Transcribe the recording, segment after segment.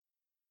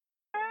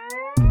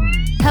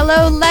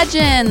Hello,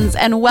 legends,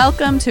 and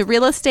welcome to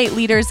Real Estate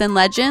Leaders and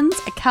Legends,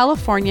 a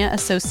California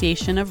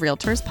Association of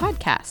Realtors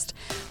podcast,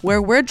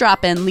 where we're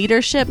dropping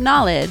leadership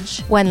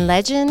knowledge one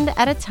legend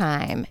at a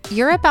time.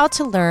 You're about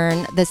to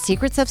learn the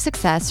secrets of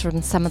success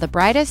from some of the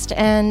brightest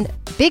and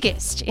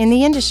biggest in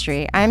the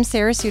industry. I'm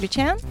Sarah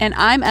Sudachan. And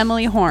I'm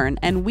Emily Horn,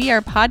 and we are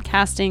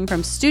podcasting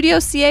from Studio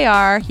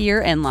CAR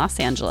here in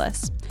Los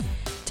Angeles.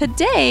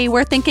 Today,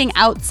 we're thinking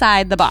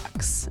outside the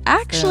box,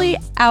 actually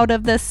out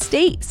of the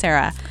state,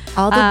 Sarah.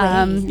 All the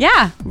way.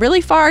 Yeah,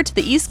 really far to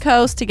the East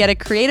Coast to get a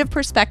creative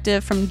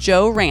perspective from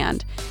Joe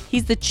Rand.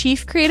 He's the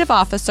Chief Creative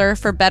Officer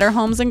for Better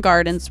Homes and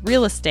Gardens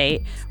Real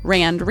Estate,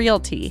 Rand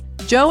Realty.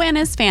 Joe and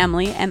his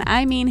family, and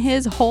I mean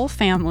his whole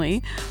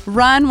family,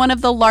 run one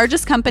of the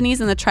largest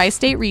companies in the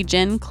tri-state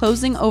region,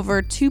 closing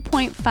over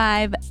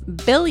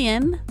 $2.5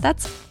 billion.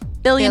 That's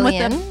billion with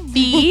a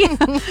B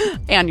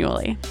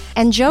annually.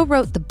 And Joe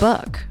wrote the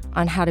book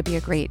on how to be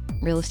a great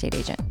real estate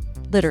agent.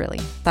 Literally,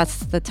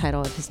 that's the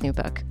title of his new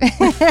book.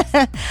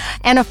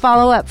 And a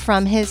follow-up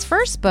from his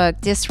first book,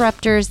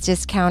 Disruptors,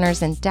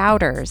 Discounters, and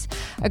Doubters.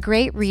 A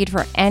great read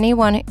for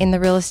anyone in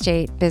the real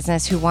estate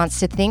business who wants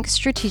to think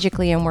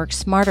strategically and work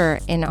smarter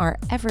in our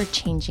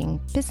ever-changing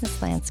business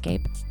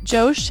landscape.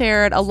 Joe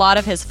shared a lot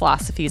of his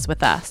philosophies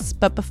with us.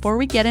 But before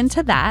we get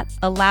into that,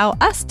 allow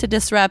us to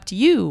disrupt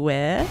you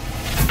with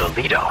The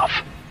Lead Off.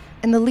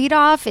 And the lead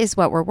off is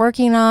what we're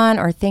working on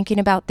or thinking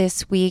about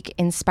this week,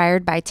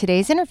 inspired by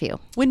today's interview.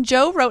 When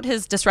Joe wrote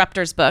his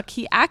Disruptors book,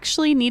 he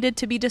actually needed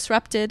to be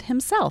disrupted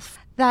himself.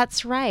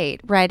 That's right.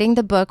 Writing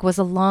the book was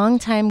a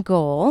long-time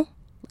goal.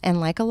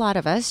 And like a lot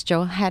of us,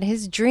 Joe had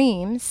his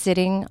dream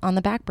sitting on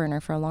the back burner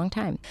for a long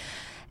time.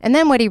 And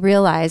then what he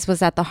realized was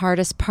that the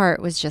hardest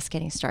part was just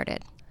getting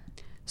started.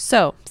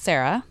 So,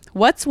 Sarah,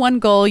 what's one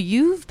goal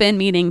you've been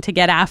meaning to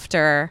get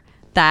after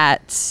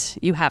that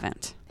you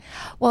haven't?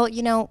 Well,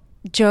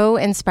 Joe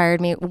inspired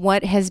me.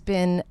 What has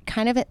been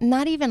kind of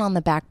not even on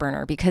the back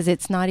burner because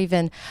it's not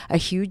even a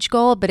huge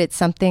goal, but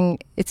it's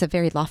a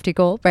very lofty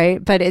goal,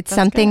 right? But it's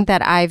something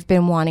that I've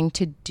been wanting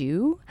to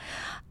do,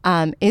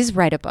 is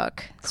write a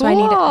book. Cool. So I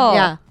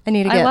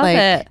need to get I love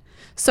it.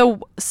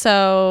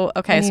 So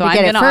okay, so I'm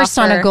going to first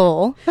on a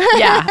goal.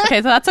 Yeah.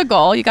 Okay. So that's a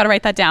goal. You got to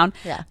write that down.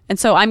 Yeah. And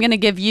so I'm going to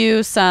give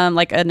you some,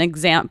 like an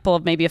example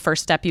of maybe a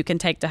first step you can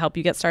take to help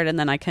you get started. And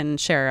then I can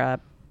share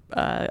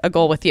a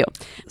goal with you.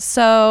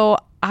 So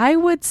I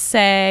would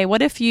say,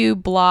 what if you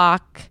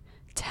block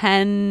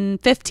 10,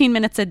 15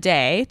 minutes a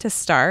day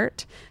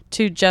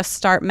to just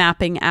start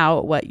mapping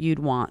out what you'd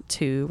want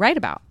to write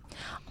about?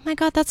 Oh my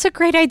God, that's a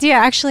great idea.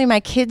 Actually, my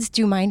kids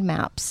do mind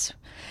maps.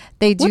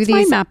 They do What's these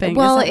mind mapping?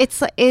 Well,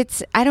 it's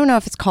I don't know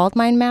if it's called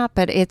mind map,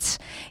 but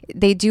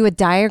they do a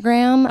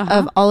diagram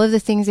of all of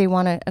the things they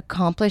want to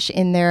accomplish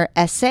in their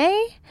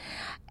essay.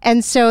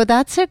 And so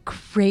that's a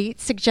great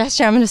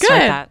suggestion. I'm going to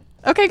start that.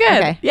 Okay, good.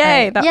 Okay.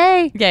 Yay.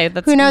 Yay. Yay.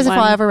 That's Who knows if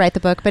I'll ever write the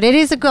book, but it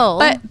is a goal.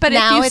 But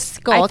now if it's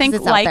a goal. I think,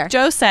 it's like out there.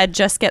 Joe said,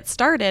 just get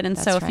started. And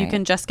That's so if you right.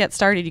 can just get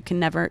started,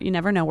 you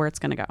never know where it's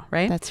going to go,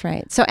 right? That's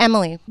right. So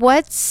Emily,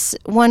 what's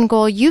one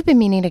goal you've been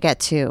meaning to get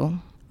to?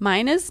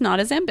 Mine is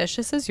not as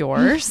ambitious as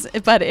yours,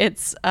 but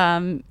it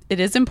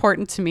is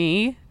important to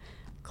me.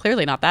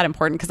 Clearly not that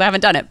important because I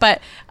haven't done it, but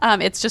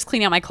it's just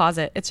cleaning out my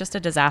closet. It's just a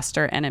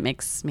disaster and it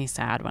makes me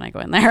sad when I go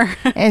in there.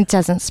 It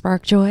doesn't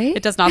spark joy.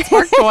 It does not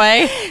spark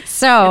joy.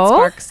 So it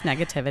sparks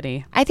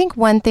negativity. I think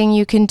one thing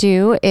you can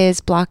do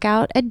is block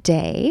out a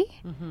day.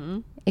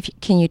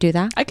 Can you do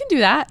that? I can do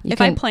that.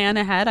 If I plan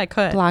ahead, I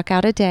could. Block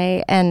out a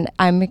day, and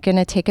I'm going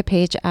to take a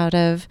page out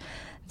of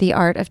The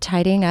Art of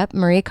Tidying Up,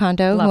 Marie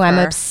Kondo, Love who I'm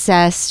her.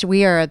 obsessed.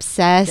 We are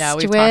obsessed Yeah,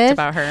 we've with.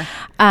 talked about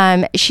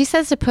her. She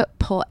says to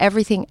pull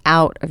everything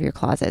out of your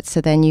closet.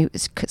 So then you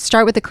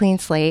start with a clean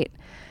slate,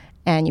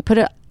 and you put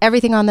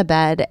everything on the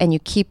bed, and you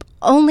keep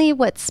only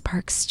what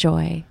sparks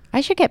joy. I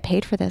should get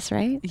paid for this,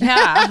 right?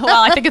 Yeah.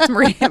 Well, I think it's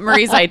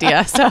Marie's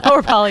idea, so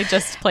we're probably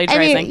just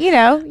plagiarizing. I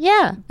mean,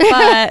 yeah.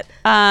 But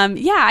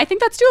I think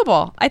that's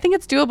doable. I think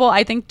it's doable.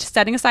 I think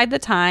setting aside the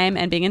time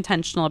and being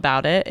intentional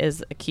about it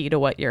is a key to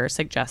what you're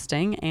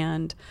suggesting.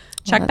 And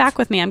check back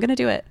with me. I'm going to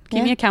do it.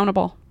 Keep me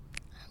accountable.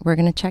 We're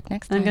going to check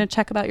next time. I'm going to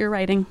check about your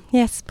writing.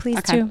 Yes,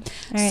 please do. All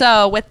right.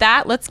 So with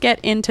that, let's get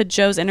into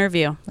Joe's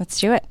interview. Let's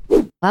do it.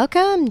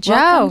 Welcome, Joe.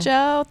 Welcome,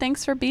 Joe.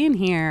 Thanks for being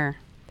here.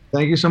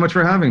 Thank you so much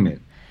for having me.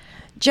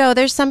 Joe,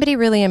 there's somebody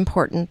really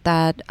important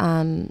that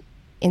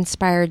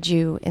inspired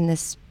you in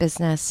this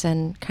business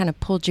and kind of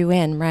pulled you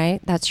in,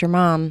 right? That's your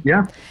mom.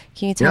 Yeah.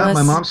 Can you tell us?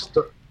 My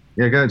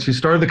mom, she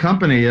started the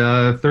company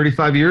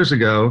 35 years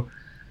ago,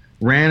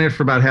 ran it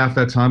for about half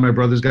that time. My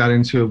brothers got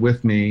into it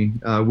with me.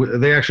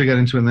 They actually got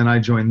into it and then I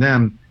joined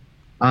them.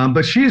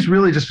 But she's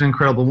really just an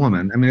incredible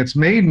woman. I mean, it's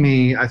made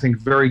me, I think,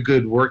 very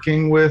good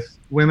working with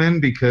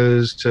women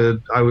because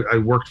I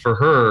worked for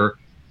her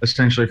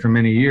essentially for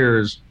many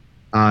years.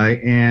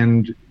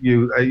 And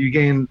you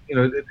gain,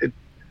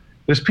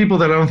 there's people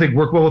that I don't think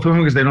work well with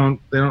women because they don't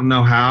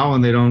know how,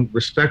 and they don't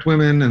respect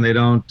women, and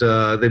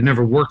they've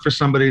never worked for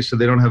somebody, so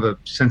they don't have a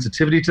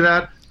sensitivity to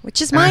that.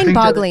 Which is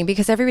mind-boggling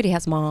because everybody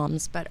has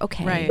moms, but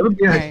okay. Right.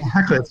 Yeah,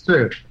 exactly. That's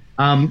true.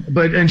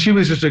 And she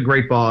was just a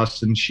great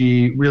boss, and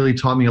she really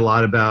taught me a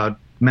lot about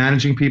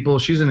managing people.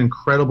 She's an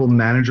incredible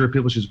manager of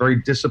people. She's very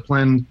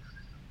disciplined.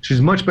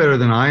 She's much better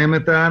than I am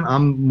at that.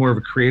 I'm more of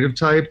a creative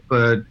type,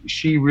 but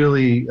she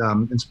really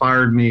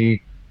inspired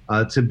me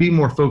to be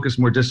more focused,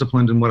 more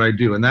disciplined in what I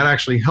do. And that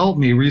actually helped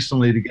me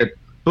recently to get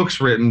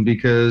books written,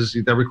 because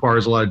that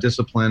requires a lot of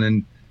discipline.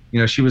 And,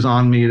 she was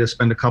on me to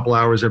spend a couple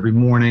hours every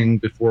morning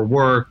before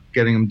work,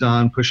 getting them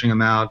done, pushing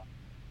them out.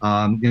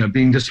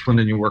 Being disciplined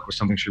in your work was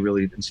something she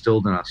really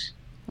instilled in us.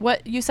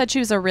 What you said, she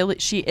is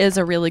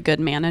a really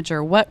good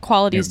manager. What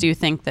qualities do you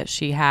think that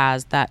she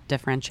has that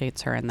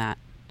differentiates her in that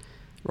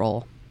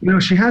role?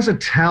 She has a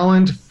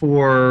talent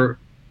for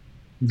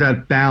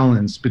that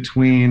balance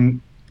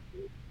between,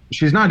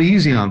 she's not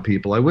easy on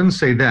people. I wouldn't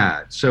say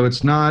that. So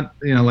it's not,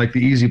 like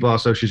the easy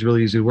boss, so she's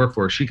really easy to work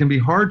for. She can be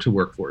hard to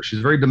work for. She's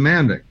very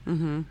demanding.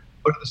 Mm-hmm.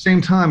 But at the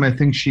same time, I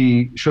think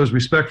she shows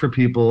respect for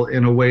people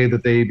in a way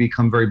that they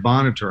become very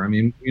bonded to her. I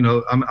mean,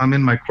 I'm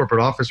in my corporate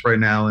office right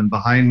now, and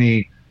behind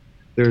me,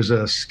 there's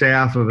a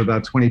staff of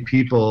about 20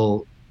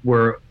 people,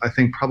 where I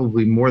think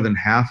probably more than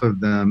half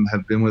of them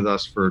have been with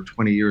us for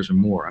 20 years or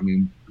more. I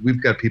mean,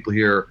 we've got people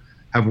here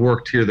have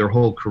worked here their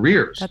whole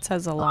careers. That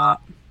says a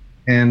lot.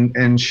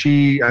 And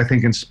she, I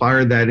think,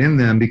 inspired that in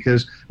them,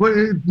 because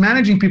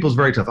managing people is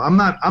very tough.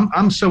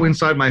 I'm so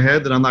inside my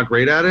head that I'm not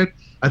great at it.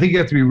 I think you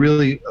have to be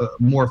really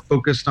more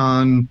focused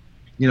on,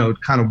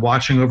 kind of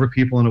watching over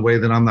people in a way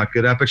that I'm not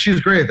good at. But she's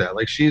great at that.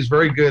 Like, she's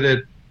very good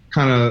at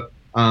kind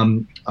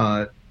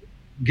of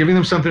giving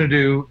them something to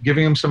do,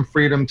 giving them some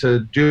freedom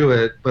to do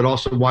it, but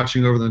also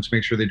watching over them to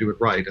make sure they do it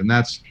right. And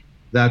that's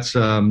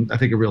I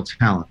think, a real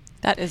talent.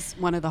 That is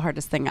one of the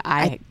hardest things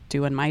I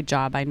do in my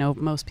job. I know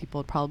most people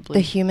would probably the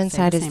human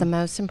side is the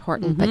most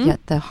important, but yet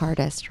the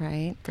hardest,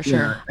 right? For sure.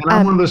 Yeah. And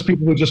I'm one of those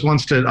people who just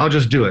wants to. I'll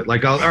just do it.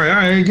 Like, all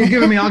right, you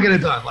give it me, I'll get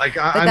it done. Like,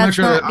 I'm not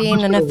sure. That's not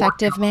being an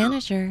effective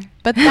manager.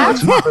 But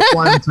that's not. That's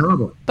why I'm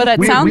terrible. But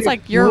it sounds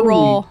like your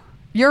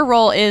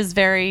role is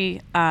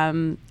very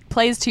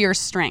plays to your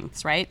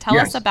strengths, right? Tell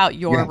us about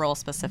your role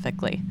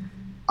specifically.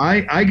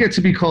 I get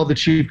to be called the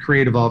Chief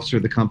Creative Officer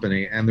of the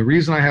company. And the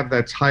reason I have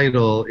that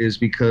title is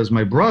because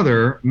my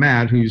brother,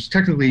 Matt, who's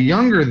technically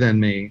younger than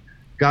me,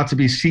 got to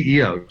be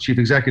CEO, Chief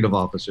Executive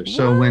Officer.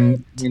 So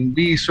when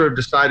we sort of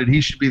decided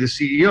he should be the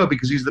CEO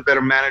because he's the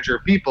better manager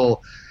of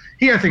people,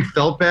 he, I think,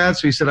 felt bad.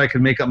 So he said I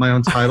could make up my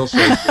own title. So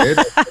I did.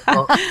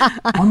 Well,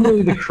 I'm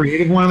really the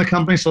creative one in the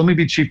company. So let me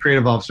be Chief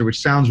Creative Officer,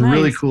 which sounds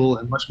really cool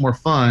and much more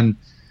fun.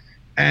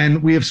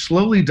 And we have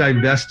slowly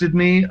divested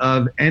me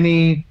of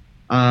any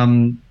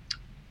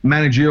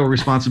managerial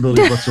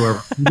responsibilities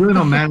whatsoever. You really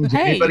don't manage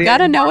anybody. You got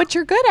to know what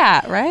you're good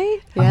at, right?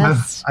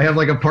 Yes. I have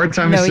like a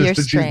part-time assistant.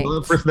 She's the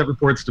only person that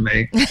reports to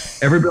me.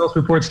 Everybody else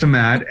reports to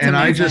Matt. And amazing.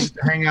 I just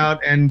hang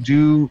out and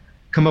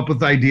come up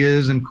with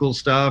ideas and cool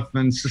stuff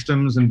and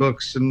systems and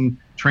books and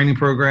training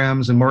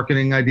programs and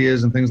marketing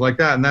ideas and things like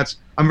that. And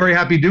I'm very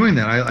happy doing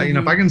that. I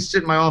if I can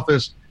sit in my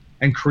office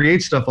and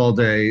create stuff all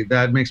day,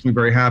 that makes me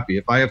very happy.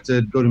 If I have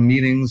to go to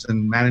meetings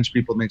and manage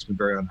people, it makes me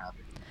very unhappy.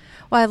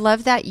 Well, I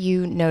love that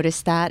you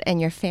noticed that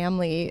and your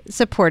family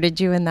supported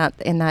you in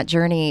that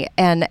journey.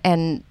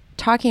 And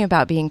talking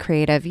about being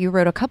creative, you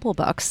wrote a couple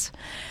books,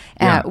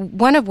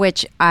 one of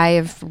which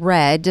I've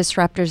read,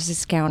 Disruptors,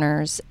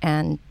 Discounters,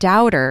 and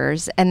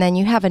Doubters. And then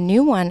you have a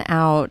new one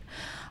out,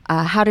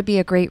 How to Be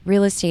a Great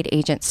Real Estate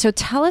Agent. So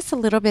tell us a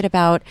little bit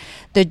about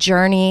the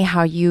journey,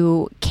 how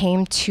you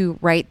came to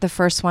write the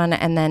first one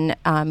and then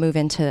move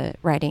into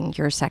writing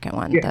your second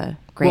one, The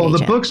Great Agent.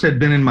 The books had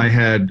been in my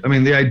head. I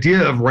mean, the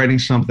idea of writing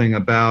something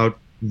about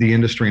the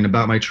industry and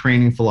about my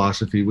training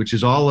philosophy, which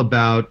is all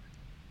about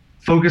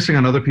focusing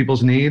on other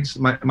people's needs.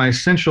 My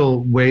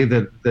essential way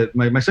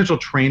my essential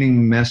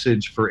training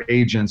message for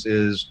agents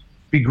is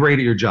be great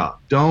at your job.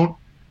 Don't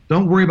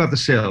worry about the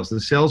sales. The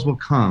sales will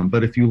come.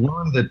 But if you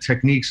learn the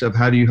techniques of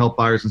how do you help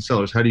buyers and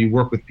sellers, how do you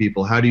work with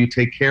people, how do you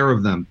take care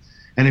of them,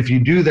 and if you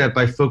do that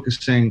by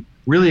focusing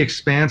really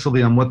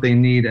expansively on what they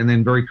need and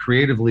then very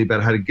creatively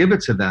about how to give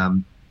it to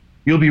them,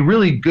 you'll be a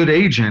really good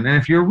agent. And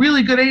if you're a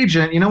really good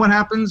agent, you know what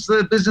happens?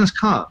 The business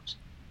comes.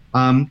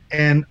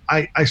 And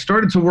I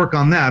started to work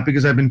on that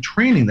because I've been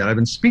training that. I've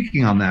been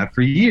speaking on that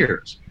for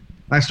years.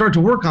 I started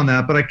to work on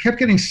that, but I kept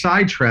getting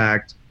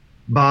sidetracked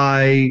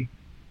by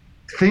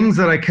things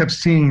that I kept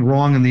seeing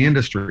wrong in the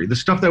industry, the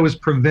stuff that was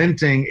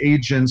preventing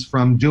agents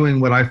from doing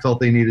what I felt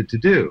they needed to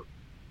do.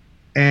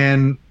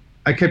 And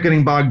I kept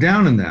getting bogged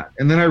down in that.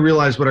 And then I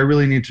realized what I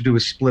really need to do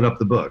is split up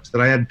the books,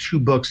 that I had two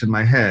books in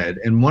my head.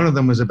 And one of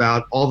them was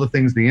about all the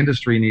things the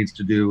industry needs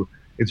to do.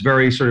 It's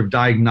very sort of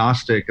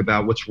diagnostic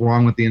about what's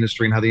wrong with the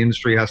industry and how the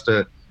industry has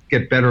to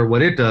get better at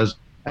what it does.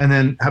 And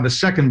then have a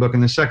second book.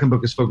 And the second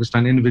book is focused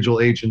on individual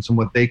agents and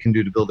what they can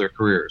do to build their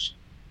careers.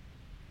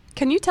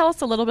 Can you tell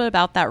us a little bit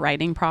about that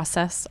writing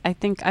process? I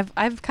think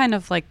I've kind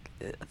of like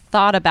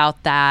thought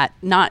about that,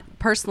 not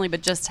personally,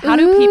 but just how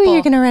do people...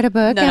 You're going to write a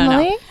book,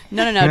 Emily?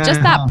 No.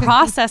 Just that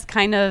process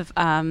kind of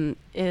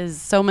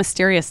is so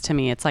mysterious to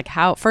me. It's like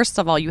how, first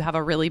of all, you have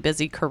a really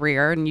busy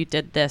career and you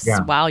did this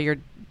while you're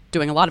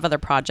doing a lot of other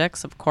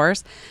projects, of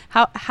course.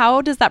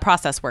 How does that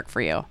process work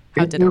for you?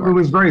 How did it work? It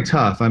was very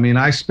tough. I mean,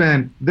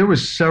 there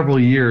was several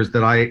years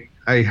that I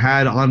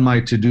had on my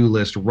to-do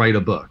list, write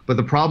a book. But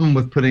the problem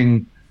with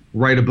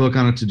write a book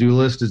on a to-do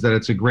list is that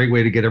it's a great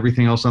way to get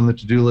everything else on the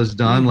to-do list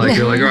done. Like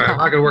you're like, all right, I'm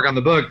not going to work on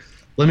the book.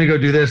 Let me go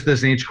do this,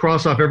 and each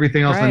cross off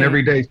everything else. Right. And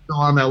every day still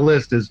on that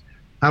list is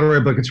how to write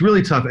a book. It's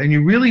really tough. And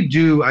you really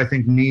do, I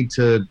think, need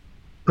to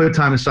put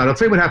time aside. I'll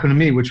tell you what happened to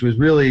me, which was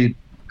really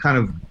kind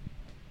of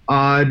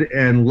odd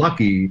and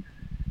lucky,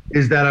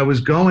 is that I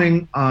was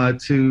going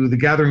to the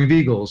Gathering of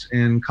Eagles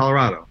in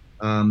Colorado,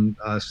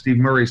 Steve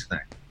Murray's thing.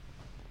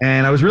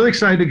 And I was really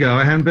excited to go.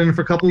 I hadn't been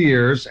for a couple of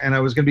years, and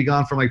I was going to be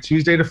gone from like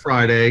Tuesday to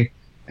Friday.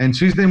 And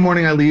Tuesday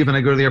morning I leave and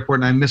I go to the airport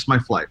and I missed my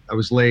flight. I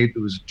was late. It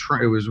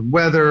was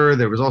weather.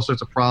 There was all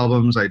sorts of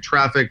problems. I had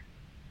traffic,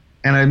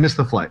 and I missed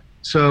the flight.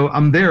 So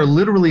I'm there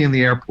literally in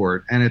the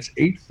airport, and it's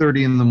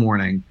 8:30 in the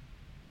morning.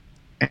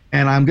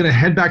 And I'm going to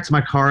head back to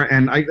my car,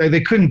 and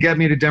they couldn't get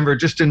me to Denver. It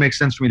just didn't make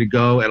sense for me to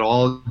go at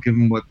all,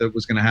 given what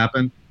was going to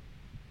happen.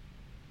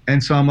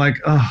 And so I'm like,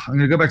 oh, I'm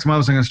going to go back to my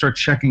office. I'm going to start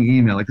checking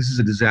email. Like, this is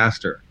a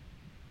disaster.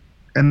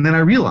 And then I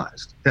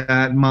realized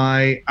that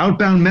my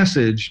outbound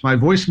message, my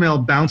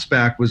voicemail bounce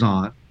back was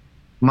on.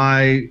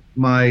 My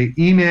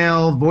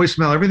email,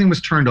 voicemail, everything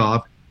was turned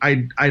off.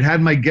 I'd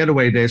had my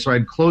getaway day, so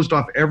I'd closed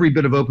off every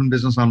bit of open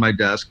business on my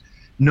desk.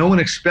 No one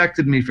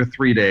expected me for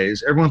 3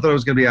 days. Everyone thought I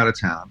was going to be out of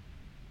town.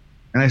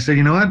 And I said,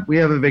 you know what? We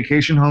have a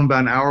vacation home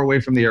about an hour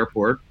away from the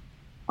airport.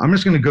 I'm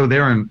just going to go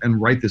there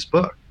and write this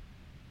book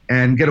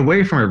and get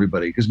away from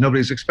everybody because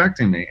nobody's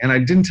expecting me. And I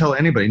didn't tell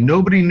anybody.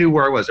 Nobody knew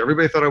where I was.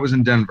 Everybody thought I was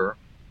in Denver.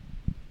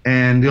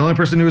 And the only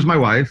person who knew was my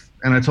wife.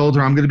 And I told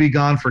her, I'm going to be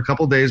gone for a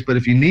couple of days, but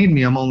if you need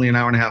me, I'm only an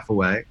hour and a half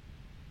away.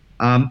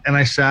 And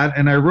I sat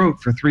and I wrote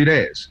for 3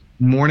 days,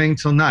 morning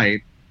till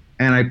night.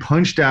 And I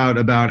punched out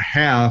about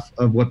half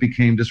of what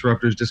became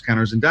Disruptors,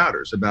 Discounters, and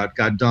Doubters,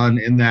 got done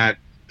in that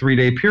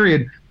 3-day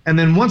period. And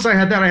then once I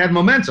had that, I had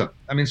momentum.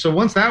 I mean, so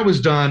once that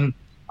was done,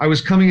 I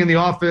was coming in the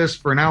office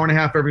for an hour and a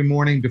half every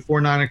morning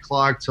before 9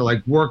 o'clock to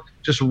like work,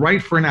 just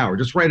write for an hour,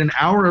 just write an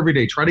hour every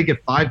day, try to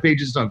get 5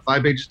 pages done.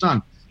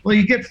 Well,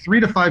 you get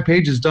 3 to 5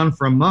 pages done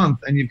for a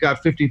month and you've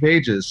got 50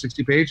 pages,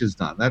 60 pages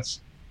done.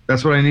 That's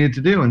what I needed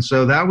to do. And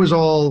so that was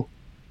all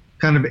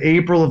kind of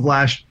April of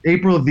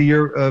the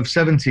year of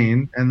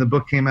 17. And the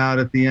book came out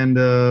at the end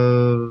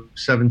of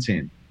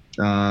 17.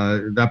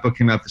 That book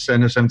came out at the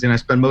end of 17. I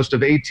spent most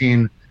of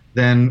 18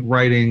 then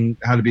writing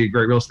How to Be a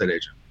Great Real Estate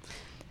Agent.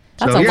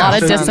 That's a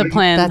lot of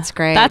discipline. That's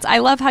great. I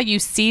love how you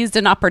seized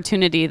an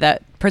opportunity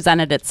that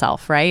presented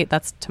itself, right?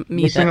 That's to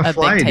me missing a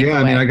flight. Big takeaway. Yeah,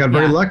 I mean, I got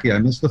very lucky. I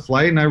missed the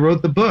flight and I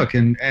wrote the book.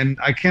 And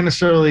I can't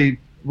necessarily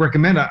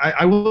recommend it.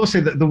 I will say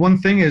that the one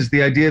thing is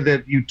the idea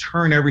that you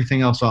turn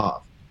everything else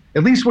off,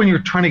 at least when you're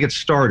trying to get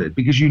started,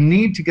 because you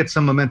need to get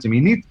some momentum.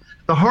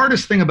 The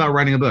hardest thing about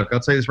writing a book, I'll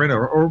tell you this right now,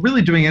 or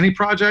really doing any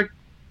project,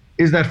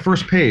 is that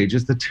first page.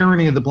 It's the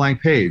tyranny of the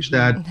blank page,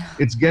 that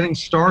it's getting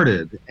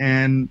started.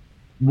 And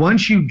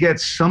once you get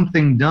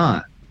something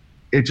done,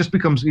 it just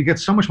becomes, you get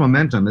so much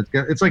momentum.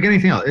 It's like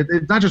anything else.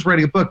 It's not just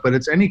writing a book, but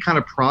it's any kind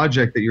of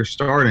project that you're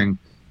starting.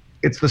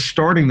 It's the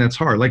starting that's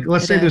hard. Like,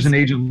 let's say there's an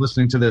agent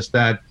listening to this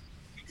that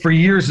for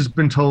years has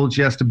been told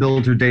she has to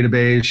build her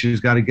database. She's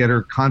got to get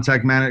her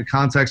contacts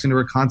into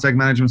her contact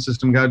management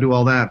system, got to do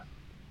all that.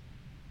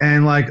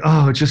 And like,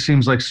 oh, it just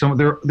seems like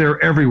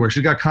they're everywhere.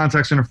 She's got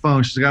contacts in her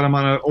phone. She's got them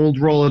on an old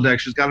Rolodex.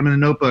 She's got them in a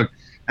notebook.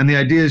 And the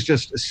idea is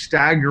just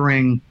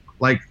staggering,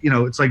 like,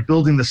 it's like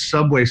building the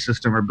subway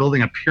system or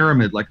building a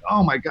pyramid. Like,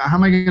 oh my God, how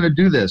am I going to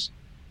do this?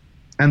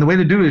 And the way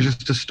to do it is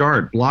just to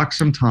start, block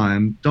some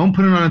time. Don't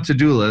put it on a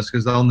to-do list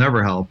because that'll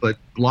never help, but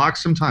block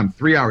some time,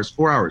 3 hours,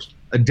 4 hours,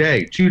 a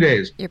day, 2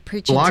 days. You're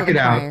preaching block to the it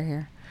out choir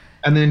here.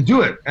 And then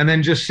do it. And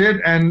then just sit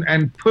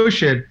and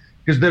push it.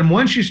 Because then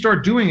once you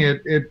start doing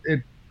it,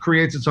 it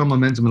creates its own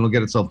momentum and it'll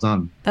get itself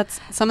done. That's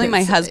something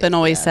my husband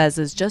always says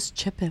is just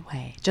chip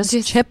away.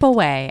 Just chip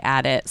away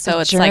at it. So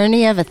it's like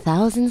journey of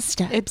 1,000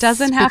 steps. It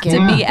doesn't have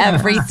to be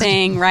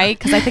everything, right?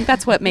 Because I think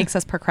that's what makes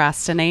us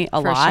procrastinate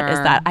a lot is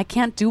that I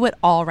can't do it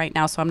all right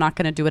now, so I'm not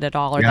going to do it at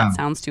all, or that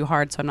sounds too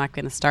hard, so I'm not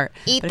going to start.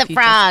 Eat the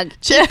frog.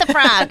 Eat the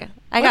frog.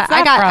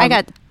 I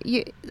got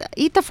you.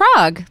 Eat the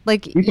frog.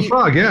 Like eat the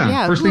frog.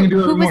 Yeah. First thing you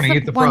do every morning,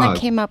 eat the frog. One that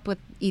came up with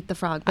eat the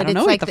frog. But I don't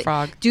know, like eat the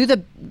frog. Do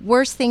the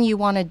worst thing you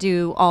want to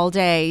do all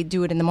day.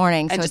 Do it in the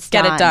morning, so and it's just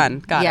get it done.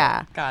 Got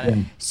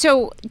it.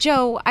 So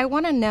Joe, I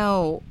want to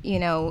know.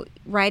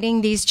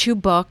 Writing these 2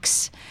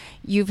 books,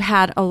 you've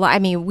had a lot. I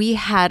mean, we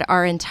had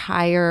our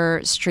entire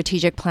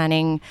strategic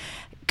planning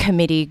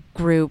committee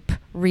group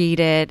read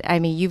it. I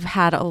mean, you've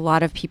had a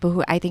lot of people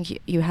who, I think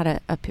you had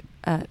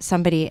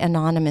somebody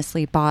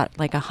anonymously bought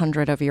like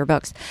 100 of your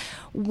books.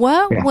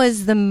 What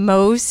was the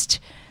most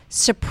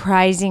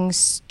surprising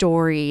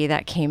story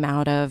that came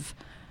out of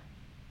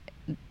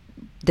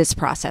this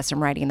process in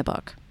writing the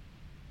book?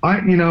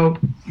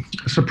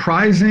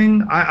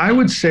 Surprising. I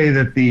would say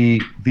that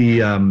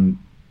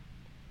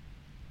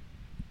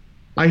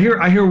I hear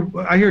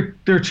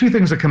there are 2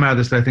 things that come out of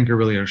this that I think are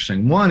really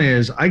interesting. One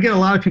is I get a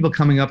lot of people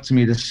coming up to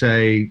me to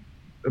say,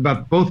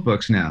 about both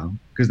books now,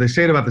 because they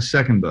say it about the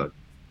second book,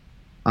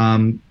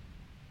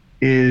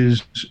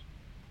 is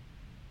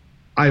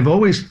I've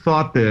always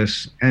thought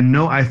this, and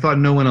I thought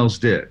no one else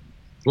did.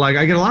 Like,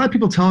 I get a lot of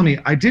people telling me,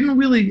 I didn't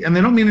really, and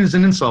they don't mean it as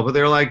an insult, but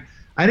they're like,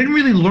 I didn't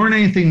really learn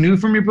anything new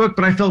from your book,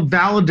 but I felt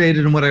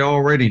validated in what I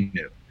already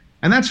knew.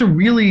 And that's a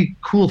really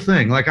cool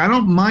thing. Like, I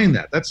don't mind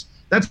that. That's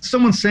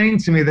someone saying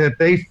to me that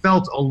they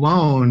felt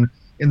alone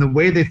in the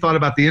way they thought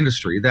about the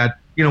industry. That,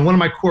 one of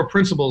my core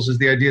principles is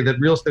the idea that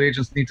real estate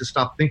agents need to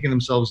stop thinking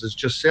themselves as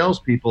just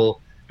salespeople,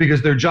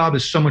 because their job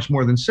is so much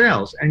more than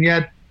sales. And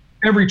yet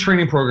every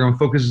training program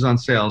focuses on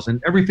sales,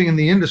 and everything in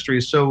the industry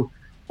is so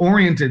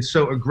oriented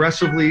so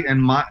aggressively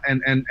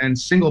and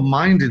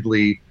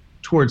single-mindedly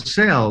towards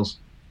sales,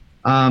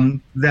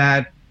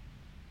 that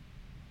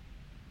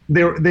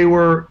they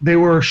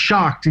were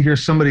shocked to hear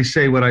somebody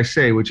say what I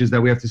say, which is that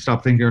we have to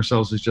stop thinking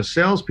ourselves as just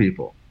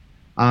salespeople.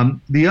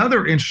 The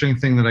other interesting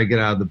thing that I get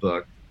out of the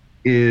book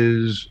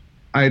is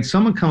I had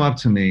someone come up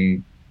to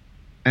me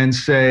and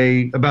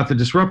say about the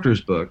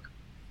Disruptors book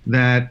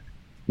that,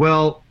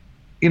 well,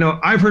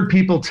 I've heard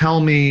people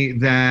tell me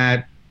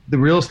that the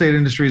real estate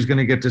industry is going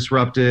to get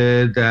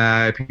disrupted,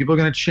 that people are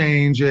going to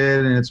change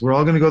it, and we're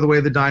all going to go the way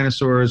of the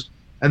dinosaurs.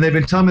 And they've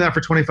been telling me that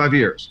for 25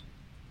 years.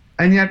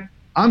 And yet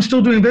I'm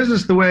still doing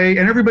business the way,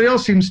 and everybody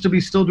else seems to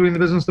be still doing the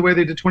business the way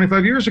they did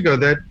 25 years ago.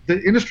 That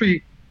the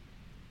industry,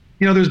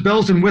 there's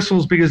bells and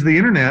whistles because of the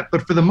internet,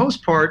 but for the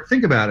most part,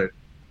 think about it.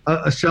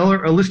 A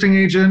listing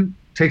agent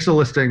takes a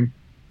listing,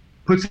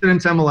 puts it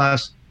into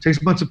MLS, takes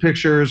a bunch of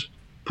pictures,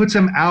 puts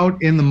them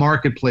out in the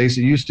marketplace.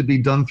 It used to be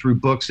done through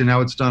books, and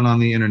now it's done on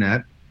the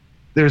internet.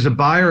 There's a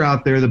buyer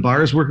out there. The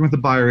buyer's working with the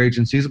buyer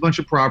agent, sees a bunch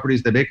of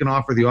properties. They make an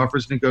offer. The offer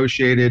is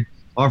negotiated.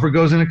 Offer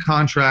goes into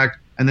contract,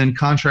 and then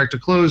contract to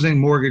closing,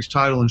 mortgage,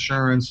 title,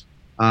 insurance,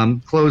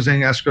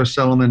 closing, escrow,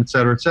 settlement, et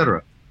cetera, et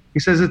cetera. He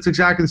says it's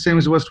exactly the same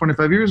as it was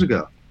 25 years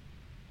ago.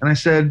 And I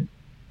said,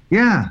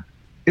 yeah,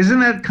 isn't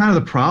that kind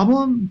of the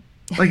problem?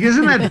 Like,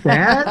 isn't that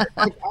bad?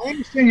 Like, I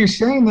understand you're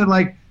saying that,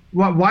 like,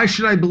 why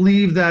should I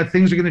believe that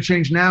things are going to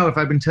change now if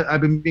I've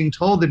been being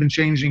told they've been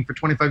changing for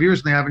 25 years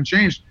and they haven't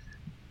changed?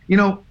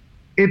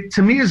 It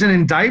to me is an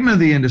indictment of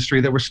the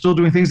industry that we're still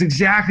doing things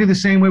exactly the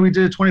same way we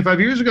did it 25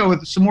 years ago,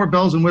 with some more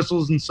bells and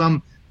whistles in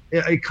some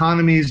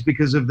economies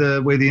because of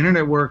the way the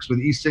internet works with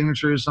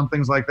e-signatures, some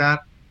things like that.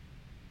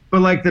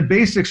 But like, the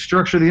basic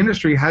structure of the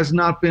industry has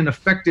not been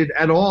affected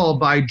at all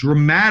by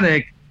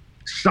dramatic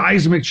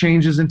seismic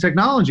changes in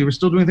technology. We're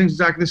still doing things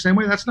exactly the same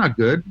way. That's not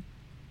good.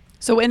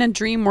 So in a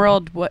dream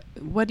world,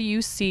 what do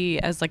you see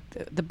as like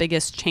the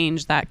biggest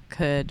change that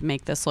could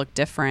make this look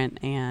different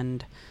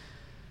and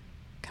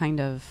kind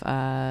of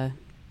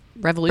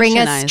revolutionize?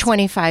 Bring us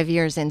 25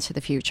 years into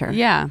the future.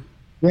 Yeah.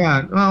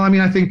 Yeah. Well, I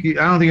mean, I don't think you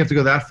have to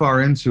go that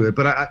far into it,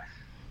 but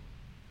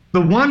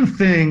the one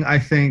thing I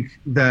think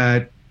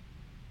that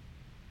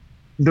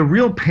the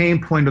real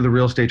pain point of the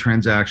real estate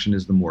transaction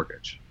is the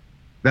mortgage.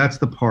 That's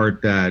the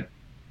part that,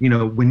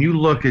 when you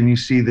look and you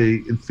see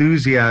the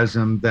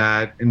enthusiasm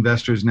that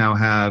investors now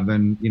have,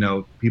 and,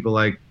 people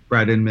like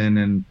Brad Inman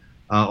and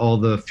all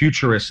the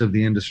futurists of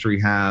the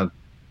industry have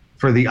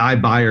for the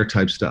iBuyer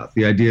type stuff.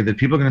 The idea that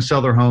people are going to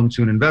sell their home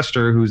to an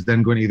investor who's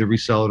then going to either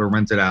resell it or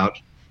rent it out,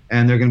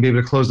 and they're going to be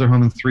able to close their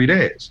home in 3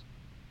 days.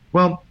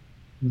 Well,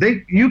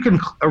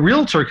 a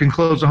realtor can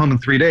close a home in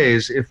 3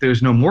 days if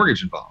there's no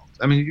mortgage involved.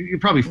 I mean, you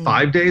probably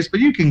 5 days,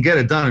 but you can get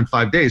it done in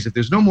 5 days. If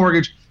there's no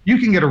mortgage, you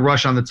can get a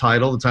rush on the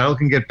title. The title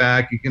can get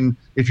back.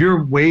 If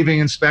you're waiving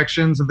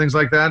inspections and things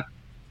like that,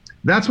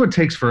 that's what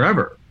takes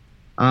forever.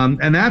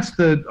 And that's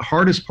the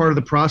hardest part of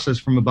the process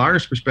from a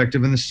buyer's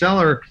perspective. And the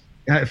seller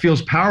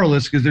feels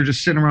powerless because they're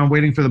just sitting around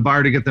waiting for the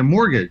buyer to get their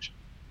mortgage.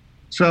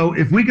 So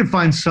if we could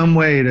find some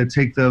way to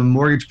take the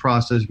mortgage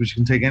process, which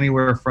can take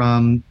anywhere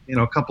from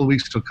a couple of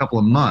weeks to a couple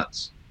of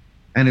months,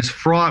 and it's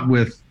fraught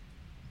with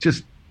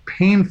just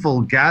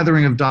painful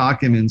gathering of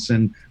documents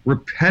and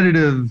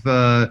repetitive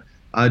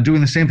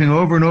doing the same thing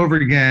over and over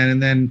again,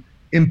 and then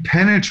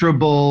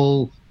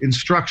impenetrable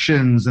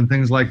instructions and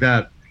things like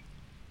that.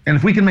 And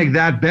if we can make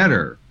that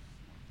better,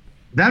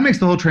 that makes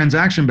the whole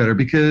transaction better,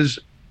 because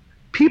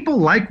people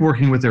like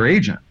working with their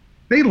agent.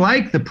 They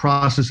like the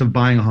process of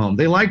buying a home.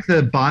 They like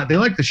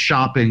the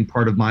shopping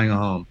part of buying a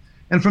home.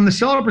 And from the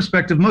seller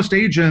perspective, most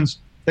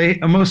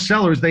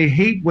sellers, they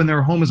hate when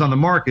their home is on the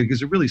market,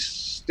 because it really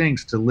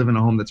stinks to live in a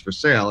home that's for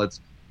sale.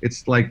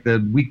 It's like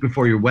the week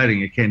before your wedding.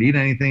 You can't eat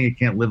anything. You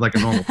can't live like a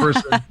normal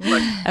person.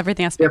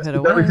 Everything has to be put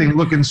away. Everything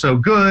looking so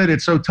good.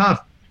 It's so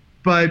tough.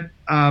 But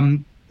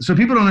so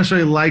people don't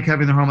necessarily like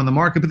having their home on the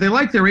market, but they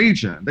like their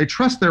agent. They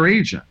trust their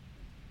agent.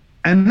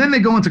 And then they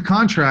go into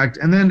contract,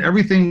 and then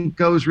everything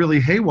goes really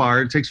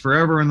haywire. It takes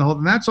forever,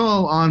 and that's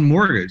all on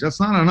mortgage. That's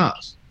not on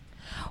us.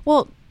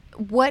 Well,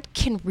 what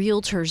can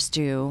realtors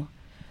do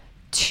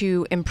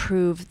to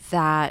improve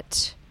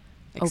that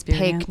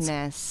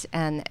opaqueness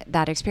and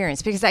that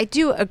experience? Because I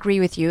do agree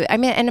with you. I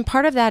mean, and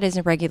part of that is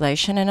a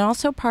regulation, and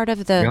also part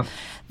of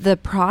the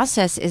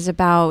process is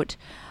about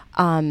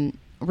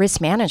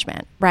risk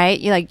management, right?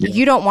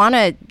 You don't want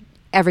to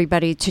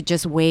everybody to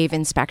just waive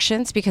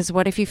inspections, because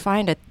what if you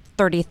find a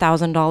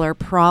 $30,000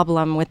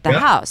 problem with the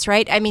house,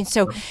 right? I mean,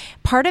 so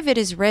part of it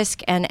is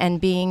risk and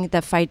being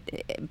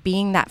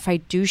that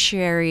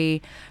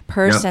fiduciary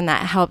person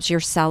that helps your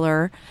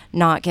seller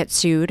not get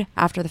sued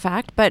after the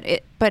fact.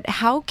 But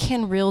how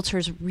can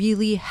realtors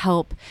really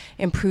help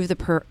improve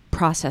the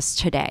process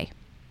today?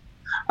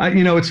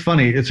 It's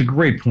funny. It's a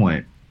great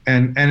point.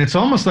 And it's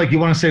almost like you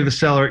want to say to the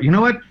seller, you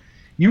know what?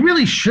 You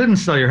really shouldn't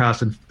sell your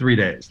house in 3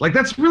 days. Like,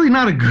 that's really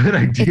not a good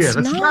idea.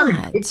 That's not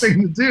a good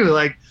thing to do.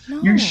 Like,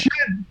 you should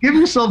give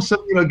yourself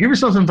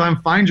some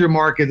time, find your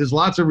market. There's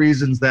lots of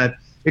reasons that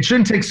it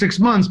shouldn't take 6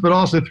 months, but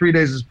also 3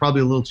 days is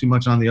probably a little too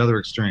much on the other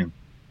extreme.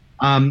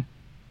 And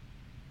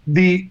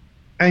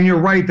you're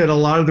right that a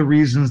lot of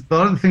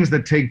the things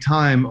that take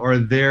time are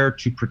there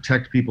to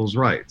protect people's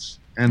rights.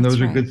 And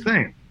those are good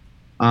things.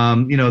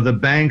 The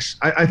banks,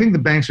 I think the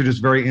banks are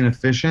just very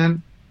inefficient,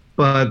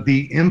 but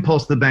the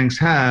impulse the banks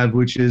have,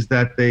 which is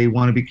that they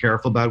want to be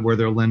careful about where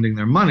they're lending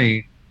their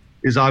money,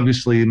 is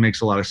obviously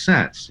makes a lot of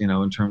sense,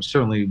 in terms,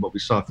 certainly what we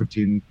saw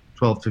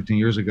 12, 15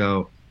 years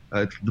ago.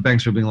 The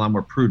banks are being a lot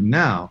more prudent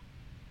now,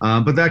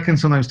 but that can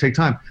sometimes take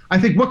time. I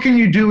think what can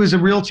you do as a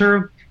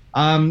realtor?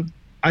 I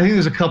think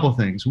there's a couple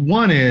things.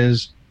 One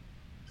is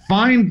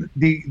find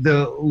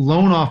the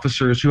loan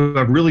officers who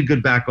have really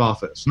good back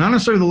office. Not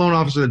necessarily the loan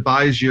officer that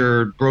buys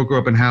your broker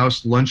open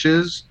house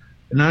lunches,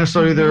 not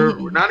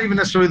even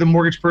necessarily the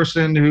mortgage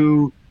person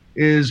who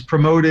is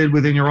promoted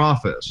within your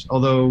office.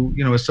 Although,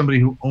 as somebody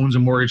who owns a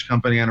mortgage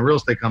company and a real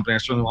estate company, I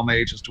certainly want my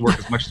agents to work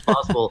as much as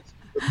possible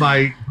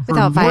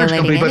without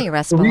violating any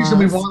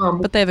RESPA laws.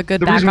 But they have a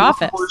good back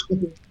office.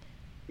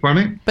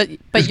 Pardon me?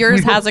 But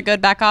yours has a good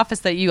back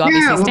office that you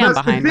obviously stand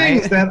behind,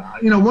 right?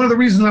 That, one of the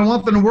reasons I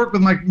want them to work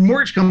with my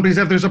mortgage company is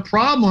if there's a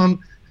problem,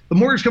 the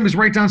mortgage company's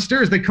right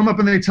downstairs. They come up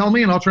and they tell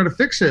me, and I'll try to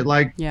fix it.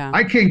 Like,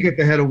 I can't get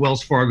the head of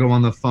Wells Fargo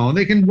on the phone.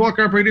 They can walk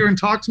up right here and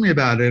talk to me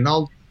about it, and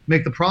I'll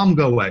make the problem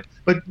go away.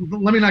 But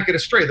let me not get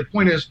astray. The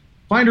point is,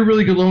 find a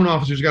really good loan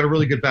officer who's got a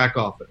really good back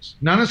office.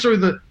 Not necessarily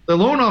the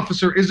loan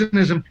officer isn't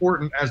as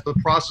important as the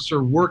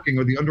processor working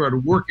or the underwriter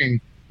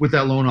working with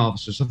that loan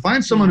officer. So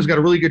find someone who's got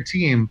a really good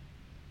team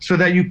so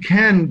that you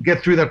can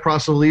get through that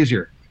process a little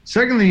easier.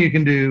 Second thing you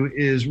can do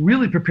is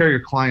really prepare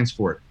your clients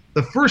for it.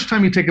 The first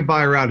time you take a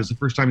buyer out is the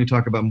first time you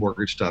talk about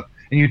mortgage stuff.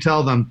 And you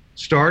tell them,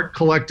 start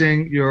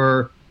collecting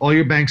all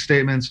your bank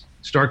statements,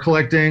 start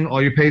collecting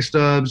all your pay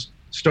stubs,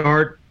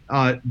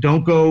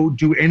 don't go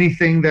do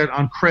anything that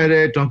on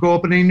credit, don't go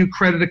open any new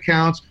credit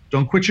accounts,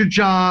 don't quit your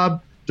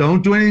job,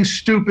 don't do anything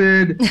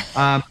stupid.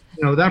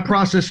 That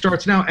process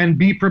starts now. And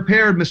be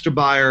prepared, Mr.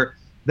 Buyer,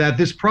 that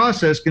this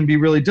process can be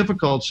really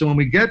difficult. So when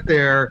we get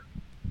there,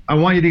 I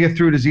want you to get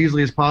through it as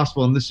easily as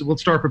possible. And we'll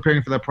start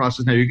preparing for that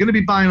process now. You're going to be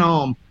buying a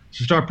home,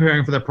 so start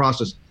preparing for that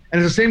process. And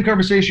it's the same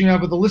conversation you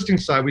have with the listing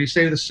side, where you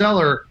say to the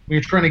seller, when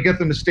you're trying to get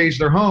them to stage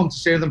their home, to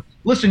say to them,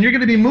 listen, you're going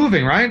to be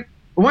moving, right?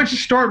 But why don't you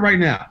start right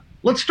now?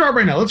 Let's start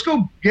right now. Let's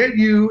go get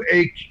you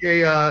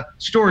a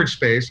storage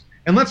space,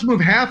 and let's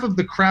move half of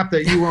the crap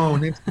that you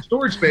own into the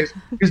storage space,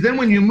 because then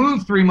when you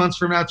move 3 months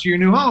from now to your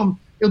new home,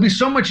 it'll be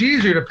so much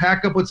easier to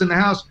pack up what's in the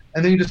house,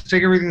 and then you just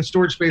take everything in the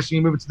storage space and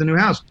you move it to the new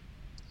house.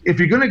 If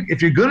you're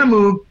gonna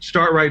move,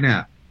 start right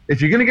now.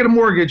 If you're gonna get a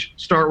mortgage,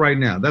 start right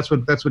now. That's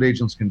what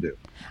agents can do.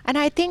 And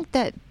I think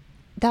that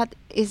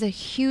is a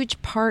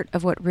huge part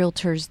of what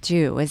realtors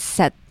do, is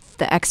set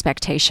the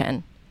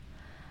expectation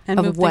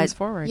and move things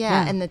forward.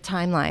 Yeah, and the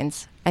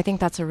timelines. I think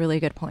that's a really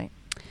good point.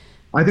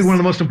 I think one of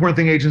the most important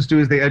things agents do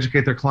is they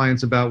educate their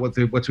clients about what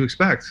to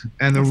expect.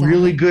 And the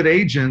really good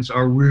agents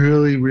are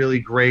really, really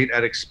great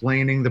at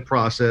explaining the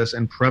process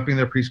and prepping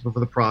their people for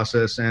the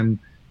process and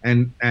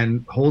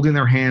holding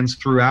their hands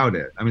throughout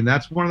it. I mean,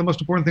 that's one of the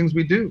most important things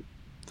we do.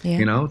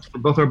 Yeah. For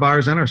both our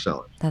buyers and our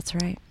sellers. That's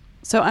right.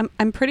 So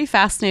I'm pretty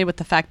fascinated with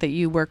the fact that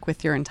you work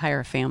with your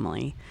entire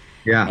family.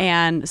 Yeah.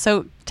 And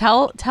so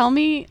tell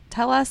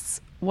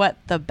us what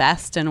the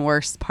best and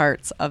worst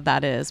parts of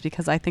that is,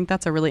 because I think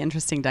that's a really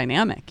interesting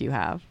dynamic you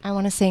have. I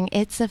want to sing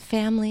 "It's a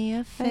Family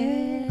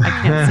Affair." I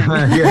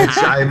can't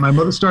sing. My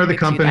mother started the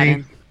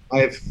company. I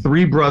have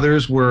 3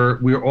 brothers. We're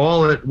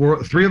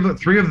three of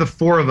the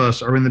 4 of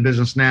us are in the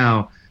business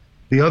now.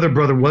 The other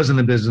brother was in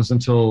the business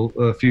until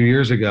a few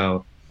years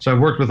ago. So I've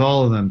worked with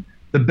all of them.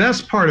 The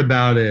best part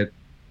about it,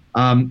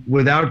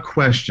 without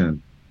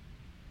question,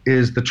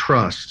 is the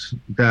trust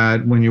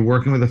that when you're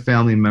working with a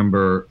family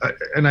member,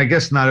 and I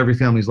guess not every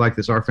family is like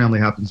this. Our family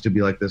happens to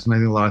be like this, and I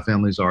think a lot of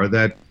families are,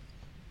 that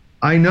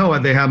I know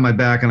they have my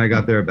back and I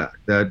got their back.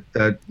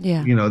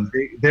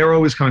 They're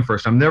always coming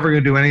first. I'm never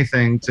going to do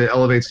anything to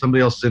elevate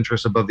somebody else's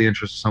interest above the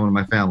interest of someone in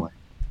my family.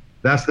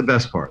 That's the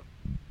best part.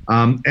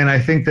 And I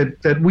think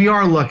that we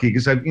are lucky,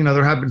 because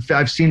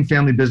I've seen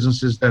family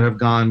businesses that have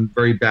gone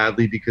very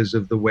badly because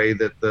of the way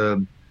that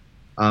the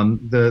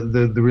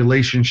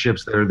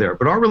relationships that are there.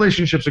 But our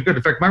relationships are good.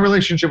 In fact, my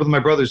relationship with my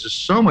brothers is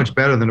so much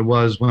better than it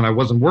was when I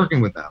wasn't working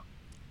with them.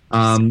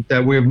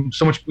 That we have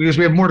so much, because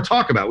we have more to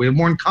talk about. We have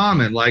more in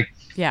common. Like,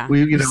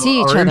 we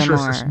see each other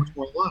more. Is so much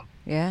more love.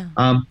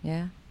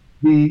 Yeah.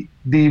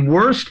 The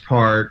worst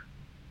part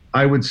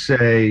I would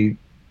say,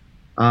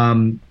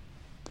 the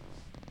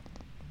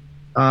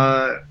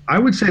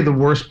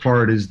worst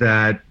part is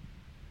that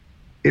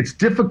it's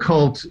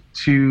difficult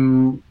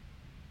to.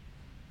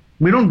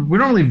 We don't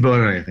really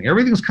vote on anything.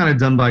 Everything's kind of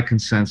done by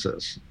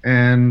consensus,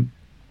 and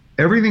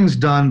everything's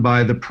done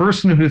by the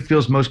person who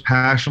feels most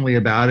passionately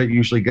about it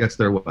usually gets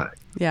their way.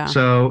 Yeah.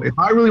 So if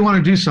I really want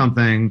to do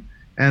something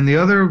and the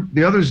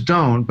others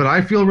don't, but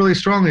I feel really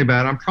strongly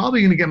about it, I'm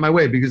probably going to get my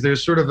way, because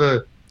there's sort of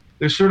a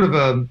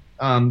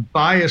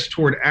bias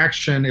toward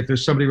action if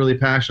there's somebody really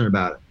passionate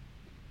about it.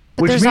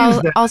 But there's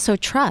also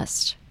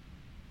trust.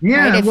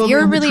 Yeah. Right? If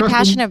you're really trust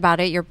passionate about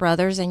it, your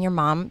brothers and your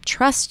mom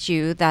trust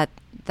you that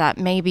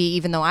maybe,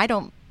 even though I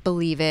don't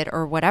believe it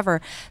or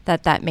whatever,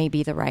 that may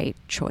be the right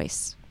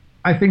choice.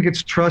 I think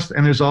it's trust,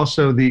 and there's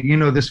also the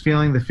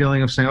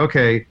feeling of saying,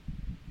 okay,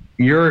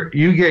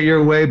 you get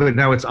your way, but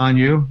now it's on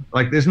you.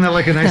 Like, isn't that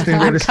like a nice thing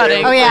to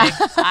say? Oh yeah,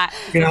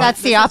 You know,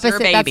 that's the opposite.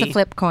 That's a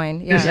flip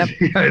coin. Yeah.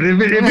 If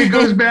it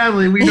goes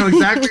badly, we know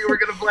exactly who we're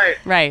going to blame.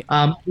 Right.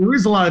 There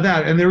is a lot of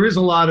that, and there is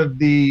a lot of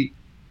the,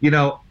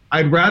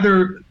 I'd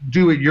rather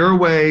do it your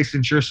way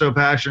since you're so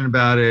passionate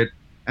about it,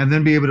 and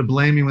then be able to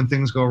blame you when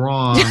things go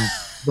wrong,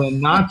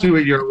 than not do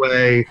it your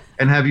way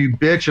and have you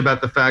bitch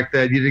about the fact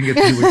that you didn't get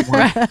to do what you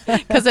wanted.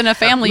 Because in a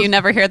family, you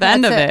never hear the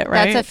end of it,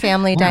 right? That's a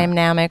family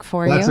dynamic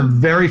for you. That's a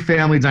very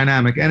family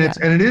dynamic, and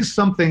it is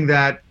something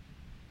that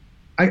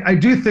I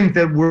do think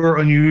that we're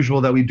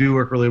unusual, that we do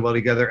work really well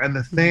together. And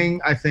the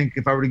thing, I think,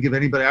 if I were to give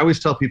anybody, I always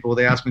tell people,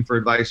 they ask me for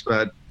advice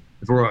about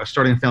if we're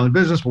starting a family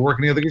business, we're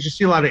working together, because you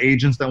see a lot of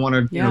agents that want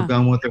to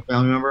go with their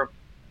family member.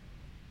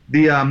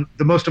 The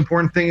most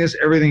important thing is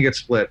everything gets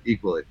split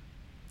equally.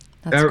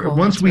 That's cool.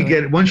 Once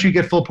you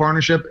get full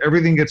partnership,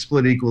 everything gets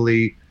split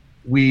equally.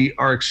 We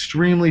are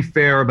extremely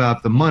fair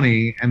about the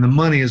money, and the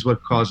money is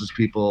what causes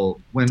people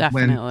when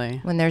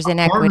there's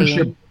inequity.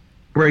 Partnership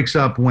breaks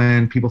up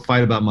when people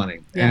fight about money.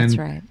 Yeah, that's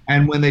right.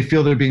 And when they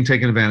feel they're being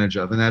taken advantage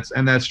of,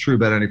 and that's true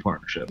about any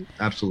partnership.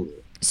 Absolutely.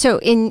 So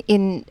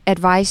in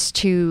advice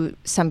to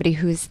somebody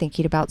who is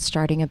thinking about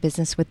starting a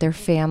business with their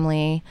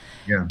family,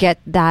 get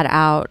that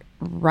out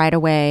right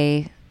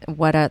away.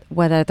 What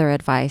other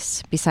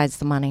advice besides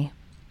the money?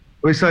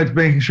 Besides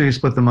making sure you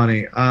split the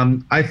money,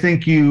 I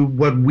think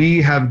what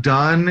we have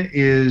done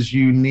is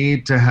you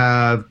need to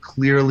have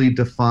clearly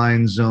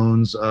defined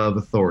zones of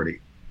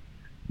authority.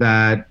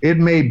 That it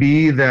may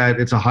be that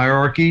it's a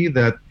hierarchy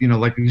that,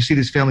 like you see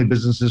these family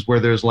businesses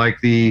where there's like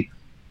like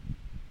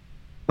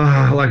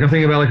I'm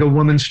thinking about like a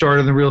woman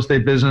started the real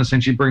estate business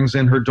and she brings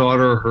in her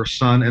daughter or her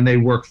son and they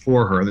work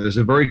for her. There's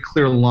a very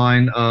clear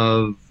line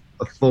of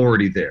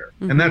authority there.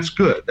 Mm-hmm. And that's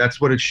good. That's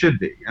what it should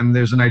be. And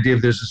there's an idea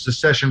of there's a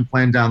succession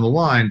plan down the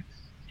line,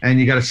 and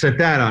you got to set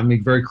that out,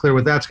 make very clear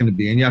what that's going to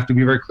be. And you have to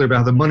be very clear about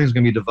how the money's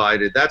going to be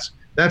divided.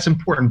 That's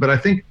important. But I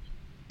think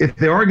if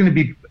there are going to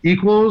be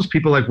equals,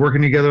 people like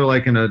working together,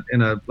 like in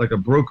a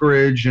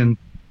brokerage, and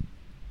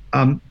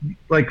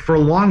like for a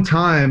long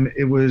time,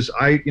 it was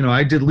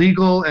I did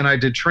legal and I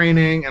did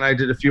training and I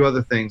did a few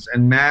other things,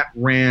 and Matt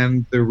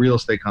ran the real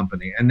estate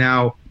company, and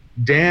now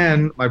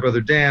my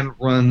brother Dan,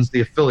 runs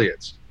the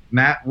affiliates.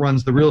 Matt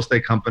runs the real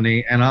estate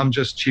company, and I'm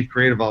just chief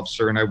creative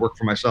officer, and I work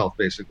for myself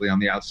basically on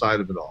the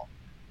outside of it all.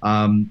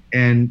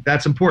 And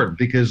that's important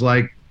because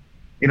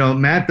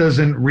Matt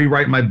doesn't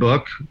rewrite my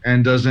book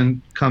and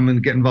doesn't come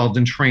and get involved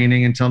in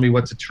training and tell me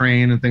what to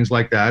train and things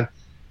like that.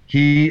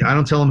 I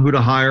don't tell him who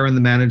to hire in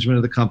the management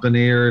of the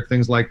company or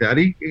things like that.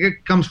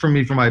 It comes from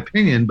me for my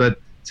opinion,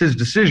 but it's his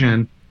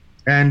decision.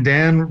 And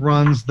Dan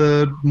runs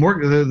the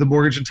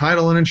mortgage and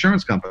title and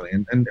insurance company,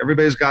 and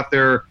everybody's got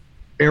their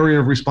area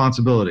of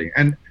responsibility.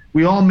 And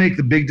we all make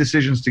the big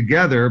decisions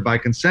together by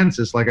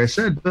consensus, like I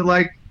said, but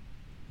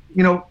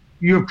you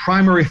have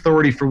primary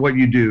authority for what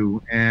you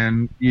do,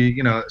 and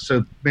so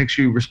it makes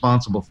you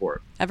responsible for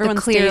it. Everyone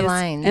clear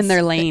lines in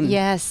their lane.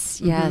 Yes,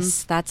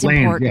 mm-hmm. That's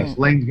important. Yes,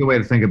 lane's a good way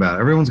to think about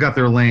it. Everyone's got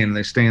their lane, and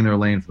they stay in their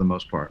lane for the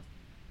most part.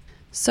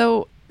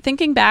 So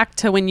thinking back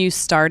to when you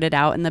started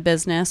out in the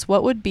business,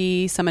 what would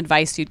be some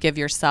advice you'd give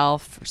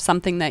yourself, or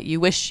something that you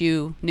wish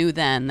you knew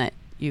then that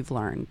you've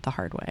learned the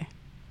hard way?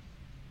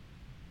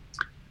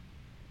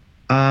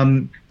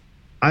 I'll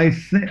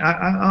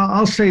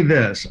say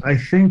this. I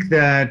think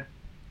that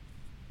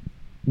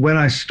when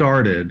I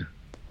started,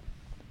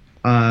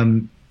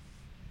 I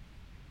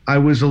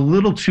was a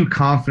little too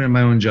confident in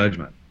my own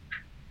judgment,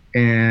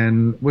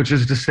 and which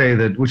is a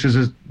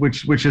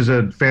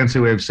fancy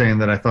way of saying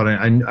that I thought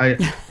I knew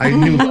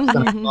less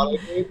than I thought I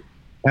did,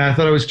 and I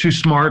thought I was too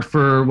smart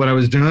for what I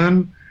was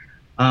doing.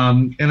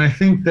 And I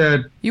think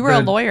that you were a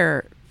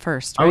lawyer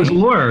first, right? I was a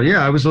lawyer.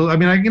 Yeah, I was.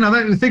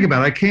 Think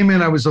about it. I came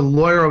in. I was a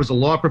lawyer. I was a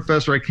law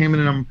professor. I came in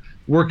and I'm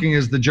working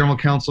as the general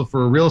counsel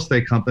for a real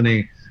estate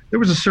company. There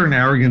was a certain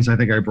arrogance I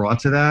think I brought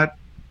to that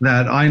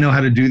I know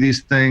how to do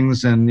these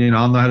things, and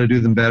I'll know how to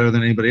do them better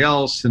than anybody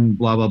else, and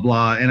blah blah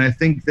blah. And I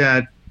think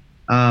that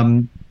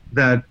I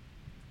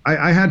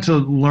had to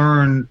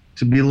learn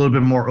to be a little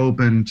bit more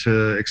open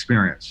to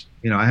experience.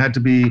 I had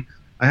to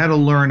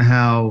learn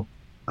how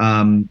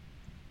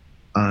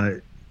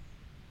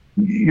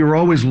you're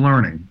always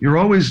learning. You're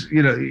always,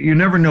 you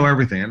never know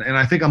everything. And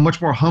I think I'm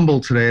much more humble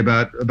today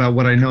about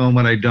what I know and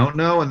what I don't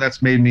know. And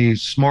that's made me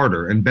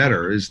smarter and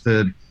better, is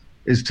to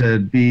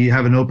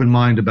have an open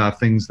mind about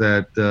things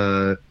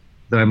that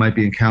I might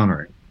be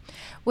encountering.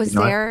 Was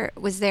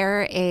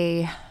there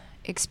a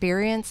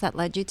experience that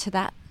led you to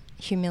that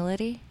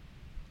humility?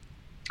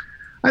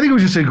 I think it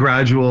was just a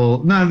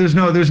gradual. No, there's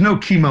no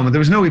key moment. There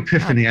was no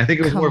epiphany. I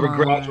think it was more of a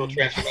gradual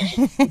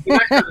transformation. I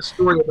heard a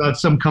story about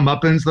some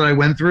comeuppance that I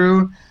went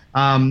through,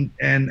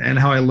 and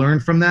how I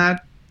learned from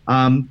that.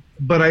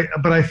 But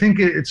I think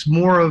it's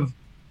more of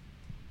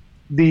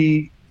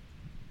the.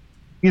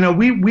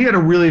 We had a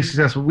really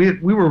successful. We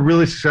were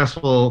really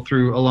successful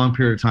through a long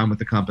period of time with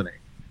the company,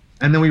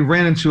 and then we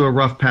ran into a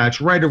rough patch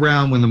right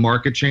around when the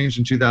market changed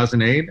in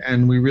 2008,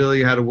 and we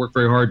really had to work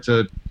very hard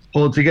to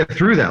get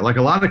through that, like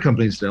a lot of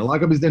companies did. A lot of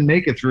companies didn't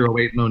make it through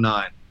 08 and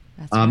 09.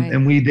 That's right.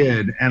 And we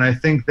did. And I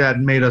think that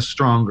made us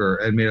stronger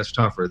and made us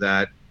tougher,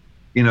 that,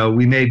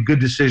 we made good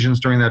decisions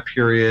during that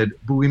period,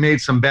 but we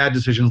made some bad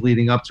decisions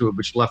leading up to it,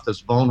 which left us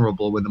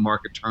vulnerable when the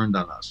market turned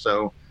on us.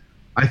 So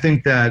I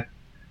think that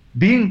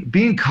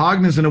being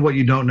cognizant of what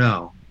you don't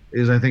know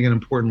is, I think, an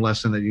important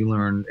lesson that you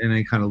learn in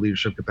any kind of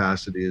leadership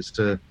capacity, is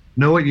to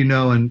know what you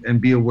know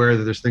and be aware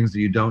that there's things that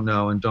you don't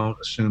know, and don't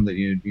assume that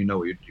you know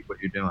what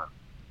you're doing.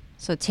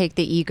 So take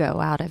the ego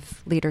out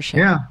of leadership.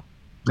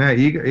 Yeah,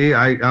 ego.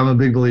 I'm a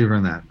big believer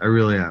in that. I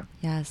really am.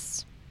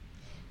 Yes.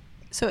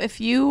 So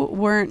if you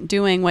weren't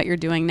doing what you're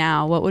doing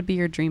now, what would be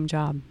your dream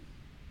job?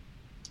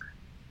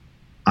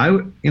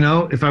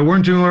 If I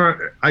weren't doing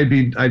it,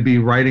 I'd be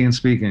writing and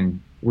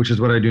speaking, which is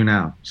what I do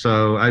now.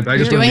 So I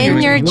just doing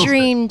your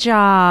dream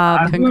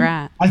job.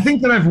 Congrats. I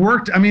think that I've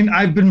worked. I mean,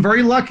 I've been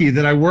very lucky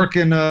that I work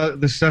in I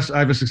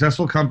have a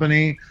successful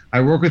company. I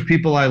work with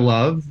people I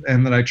love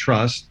and that I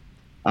trust.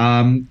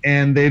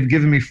 And they've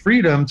given me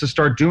freedom to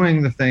start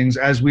doing the things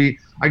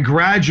I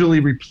gradually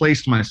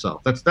replaced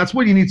myself. That's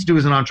what you need to do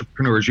as an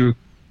entrepreneur, is you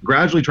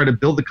gradually try to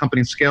build the company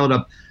and scale it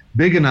up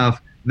big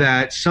enough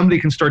that somebody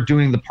can start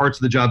doing the parts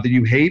of the job that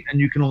you hate, and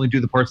you can only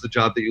do the parts of the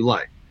job that you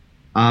like.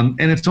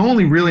 And it's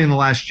only really in the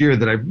last year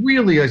that I've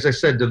really, as I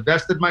said,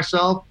 divested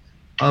myself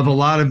of a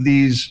lot of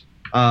these,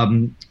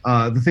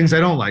 the things I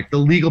don't like, the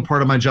legal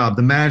part of my job,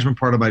 the management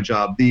part of my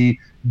job, the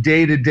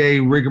day-to-day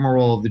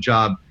rigmarole of the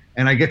job.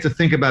 And I get to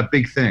think about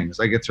big things.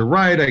 I get to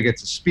write. I get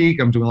to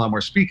speak. I'm doing a lot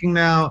more speaking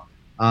now.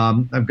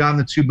 I've gotten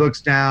the 2 books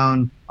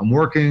down.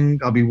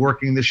 I'll be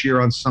working this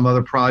year on some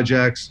other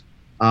projects.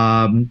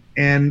 And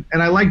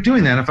I like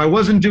doing that. If I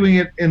wasn't doing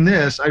it in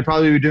this, I'd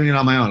probably be doing it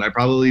on my own. I'd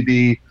probably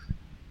be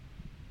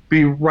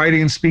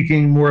writing and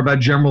speaking more about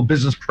general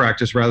business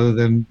practice rather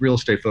than real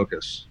estate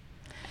focus.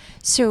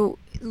 So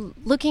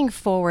looking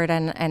forward,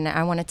 and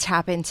I want to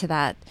tap into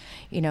that,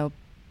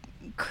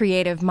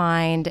 creative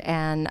mind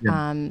and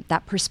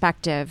that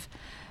perspective.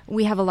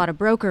 We have a lot of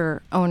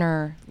broker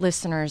owner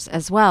listeners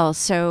as well.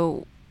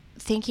 So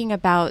thinking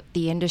about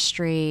the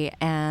industry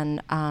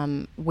and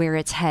where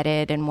it's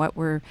headed and what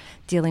we're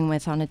dealing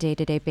with on a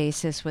day-to-day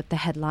basis with the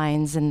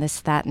headlines and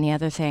this, that, and the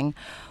other thing,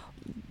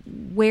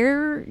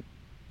 where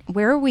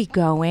are we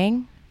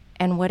going,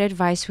 and what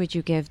advice would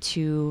you give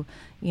to,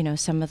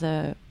 some of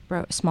the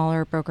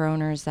smaller broker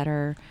owners that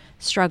are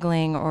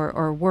struggling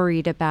or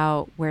worried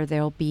about where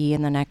they'll be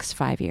in the next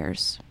 5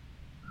 years?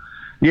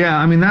 Yeah,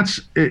 I mean, that's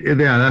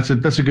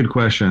a good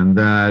question.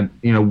 That,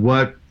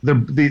 what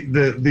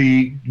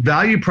the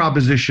value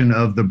proposition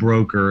of the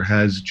broker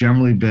has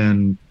generally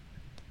been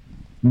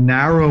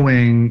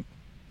narrowing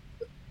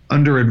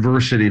under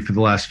adversity for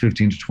the last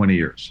 15 to 20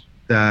 years.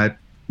 That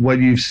what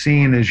you've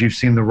seen is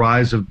the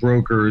rise of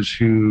brokers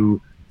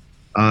who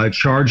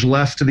charge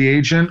less to the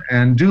agent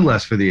and do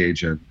less for the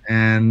agent.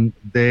 And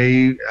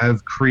they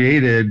have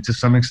created, to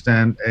some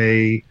extent,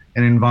 an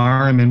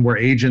environment where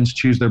agents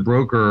choose their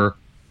broker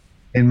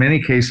in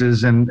many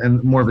cases,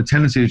 and more of a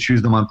tendency to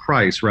choose them on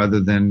price rather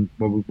than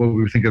what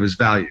we think of as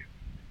value.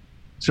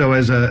 So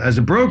as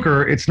a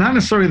broker, it's not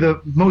necessarily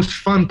the most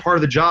fun part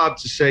of the job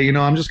to say,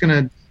 I'm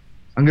going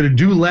to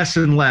do less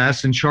and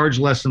less and charge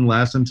less and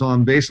less until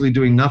I'm basically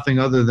doing nothing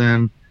other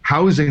than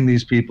housing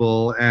these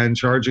people and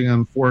charging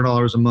them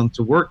 $400 a month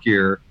to work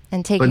here.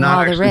 And taking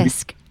all the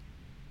risk.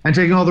 And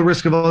taking all the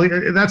risk of all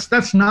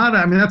that's not,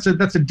 I mean, that's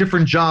a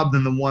different job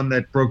than the one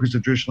that brokers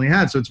have traditionally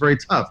had. So it's very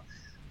tough.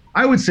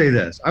 I would say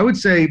this. I would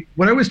say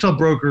what I always tell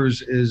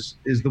brokers is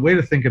the way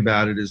to think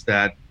about it is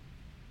that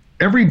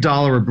every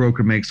dollar a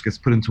broker makes gets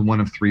put into one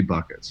of 3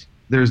 buckets.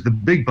 There's the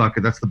big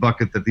bucket. That's the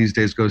bucket that these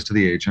days goes to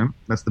the agent.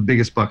 That's the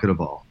biggest bucket of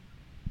all.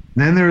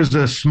 Then there's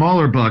a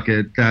smaller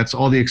bucket that's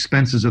all the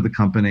expenses of the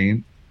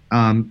company,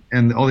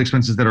 and all the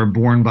expenses that are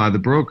borne by the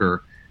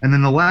broker. And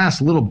then the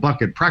last little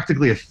bucket,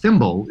 practically a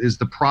thimble, is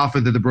the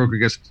profit that the broker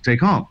gets to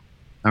take home.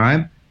 All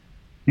right?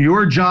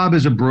 Your job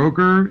as a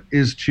broker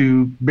is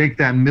to make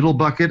that middle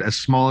bucket as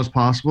small as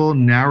possible,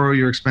 narrow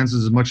your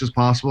expenses as much as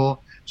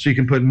possible, so you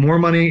can put more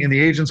money in the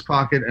agent's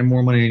pocket and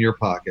more money in your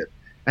pocket.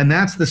 And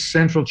that's the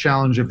central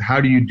challenge of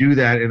how do you do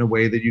that in a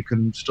way that you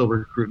can still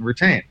recruit and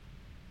retain.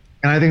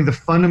 And I think the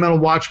fundamental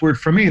watchword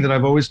for me that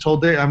I've always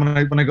told when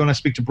I go and I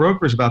speak to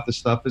brokers about this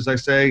stuff is I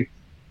say,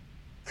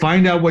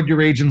 find out what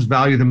your agents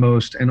value the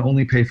most and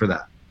only pay for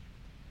that.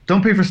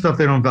 Don't pay for stuff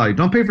they don't value.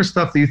 Don't pay for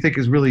stuff that you think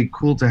is really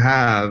cool to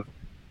have.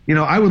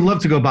 I would love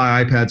to go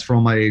buy iPads for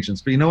all my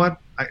agents, but you know what?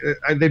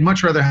 They'd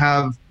much rather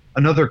have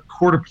another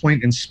quarter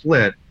point in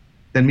split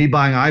than me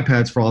buying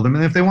iPads for all of them.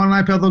 And if they want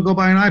an iPad, they'll go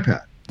buy an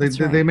iPad.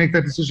 They make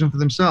that decision for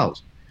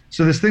themselves.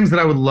 So there's things that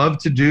I would love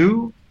to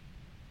do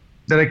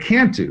that I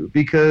can't do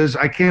because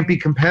I can't be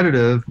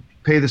competitive,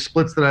 pay the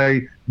splits that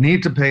I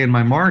need to pay in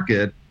my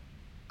market,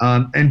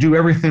 and do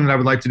everything that I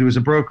would like to do as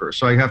a broker.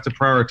 So I have to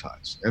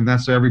prioritize. And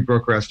that's what every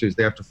broker has to do is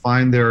they have to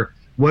find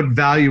what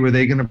value are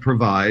they going to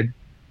provide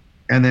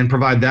and then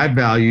provide that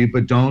value,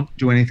 but don't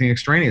do anything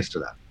extraneous to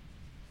that.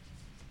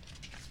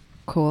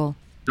 Cool.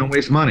 Don't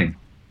waste money.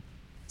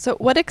 So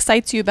what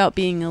excites you about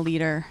being a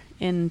leader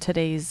in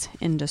today's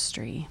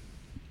industry?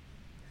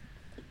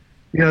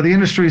 The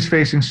industry is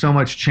facing so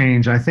much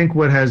change. I think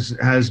what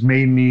has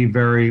made me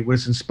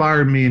what's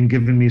inspired me and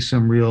given me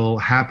some real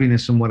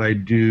happiness in what I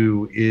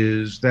do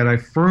is that I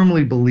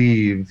firmly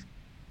believe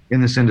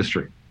in this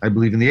industry. I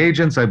believe in the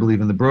agents. I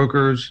believe in the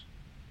brokers.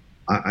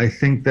 I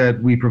think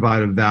that we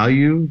provide a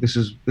value. This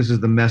is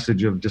the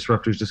message of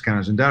disruptors,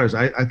 discounters, and doubters.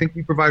 I think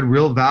we provide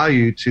real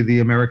value to the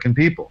American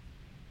people.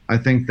 I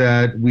think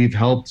that we've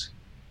helped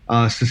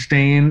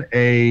sustain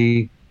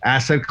an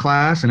asset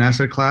class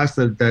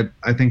that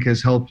I think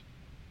has helped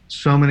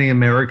so many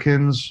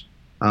Americans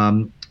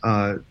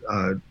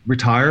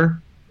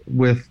retire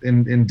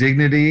in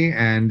dignity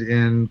and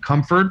in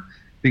comfort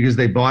because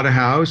they bought a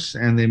house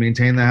and they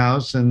maintained the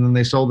house and then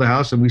they sold the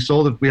house and we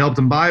sold it. We helped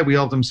them buy it. We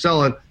helped them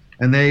sell it.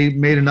 And they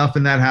made enough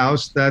in that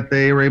house that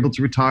they were able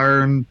to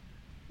retire and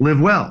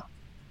live well.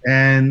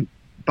 And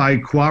by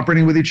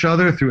cooperating with each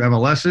other through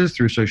MLSs,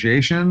 through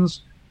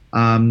associations,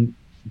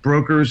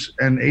 brokers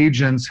and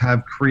agents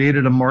have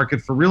created a market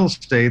for real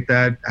estate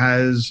that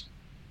has,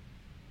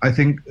 I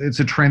think it's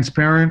a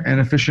transparent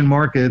and efficient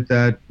market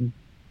that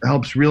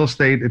helps real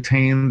estate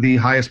attain the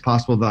highest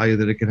possible value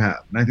that it could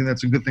have. And I think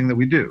that's a good thing that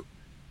we do.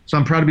 So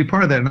I'm proud to be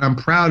part of that. And I'm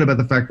proud about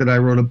the fact that I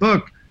wrote a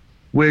book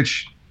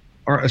which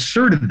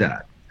asserted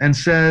that and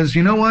says,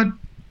 you know what,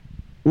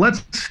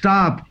 let's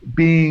stop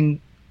being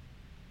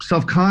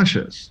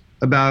self-conscious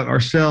about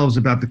ourselves,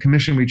 about the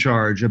commission we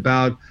charge,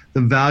 about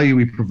the value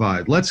we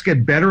provide. Let's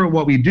get better at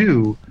what we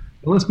do.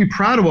 Let's be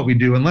proud of what we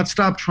do. And let's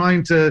stop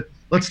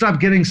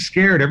getting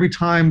scared every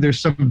time there's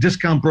some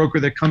discount broker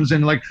that comes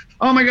in like,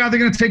 oh my God,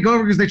 they're going to take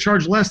over because they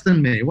charge less than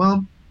me.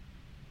 Well,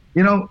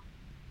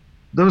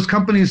 those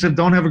companies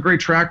don't have a great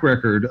track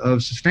record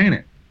of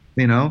sustaining,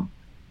 they don't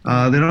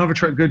have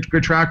a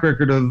good track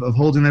record of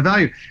holding that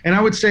value. And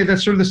I would say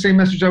that's sort of the same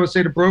message I would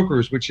say to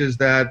brokers, which is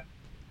that,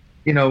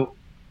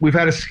 we've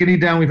had a skinny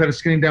down, we've had a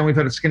skinny down, we've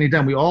had a skinny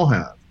down. We all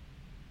have.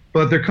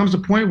 But there comes a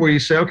point where you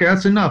say, okay,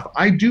 that's enough.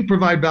 I do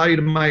provide value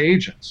to my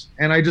agents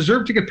and I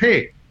deserve to get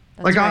paid.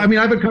 I've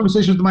had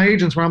conversations with my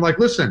agents where I'm like,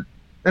 listen,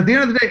 at the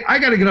end of the day, I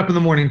got to get up in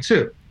the morning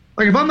too.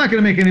 Like if I'm not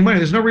going to make any money,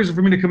 there's no reason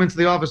for me to come into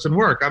the office and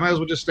work. I might as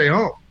well just stay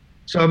home.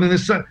 So there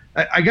has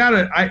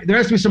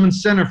to be some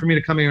incentive for me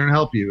to come here and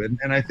help you.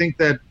 And I think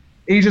that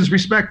agents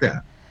respect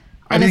that.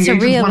 And it's a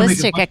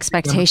realistic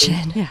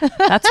expectation. Yeah,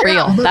 that's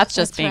real. That's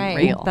just being right.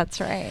 real.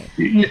 That's right.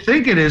 You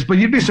think it is, but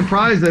you'd be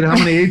surprised at how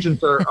many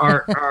agents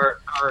are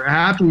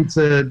happy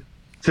to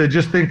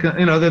just think,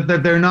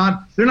 that they're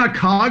not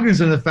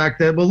cognizant of the fact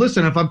that, well,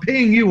 listen, if I'm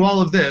paying you all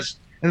of this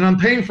and I'm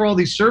paying for all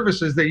these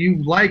services that you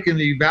like and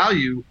that you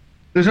value,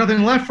 there's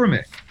nothing left for me.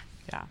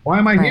 Yeah. Why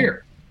am I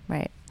here?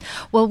 Right.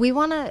 Well, we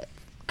want to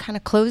kind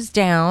of close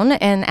down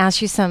and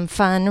ask you some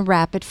fun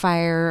rapid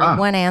fire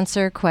one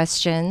answer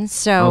questions.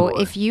 So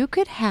if you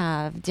could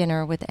have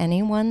dinner with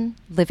anyone,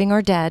 living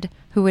or dead,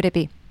 who would it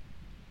be?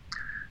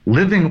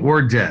 Living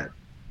or dead?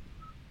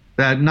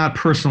 That not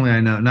personally,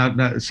 I know,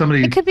 not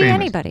somebody. It could be famous.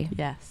 anybody.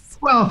 Yes.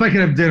 Well, if I could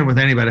have dinner with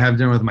anybody, I'd have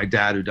dinner with my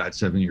dad who died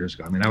 7 years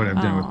ago. I mean, I would have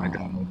dinner with my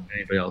dad more than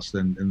anybody else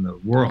in the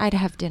world. I'd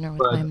have dinner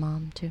with my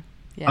mom too.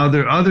 Yeah.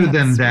 Other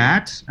than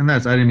that, and I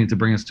didn't mean to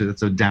bring us to,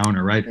 that's a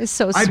downer, right? It's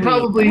so sweet. I'd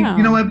probably,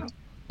 you know what,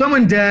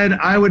 someone dead,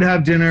 I would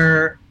have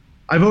dinner.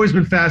 I've always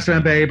been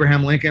fascinated by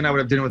Abraham Lincoln. I would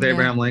have dinner with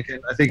Abraham Lincoln.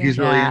 I think he's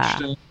really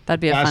interesting.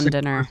 That'd be a fun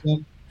dinner.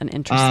 Person. An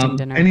interesting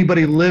dinner.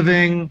 Anybody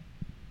living,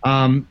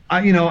 I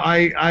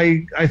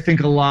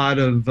think a lot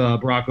of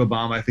Barack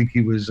Obama. I think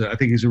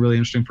he's a really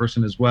interesting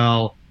person as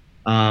well.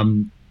 I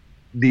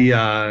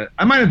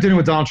might have dinner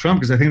with Donald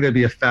Trump because I think that'd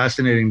be a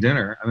fascinating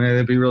dinner. I mean,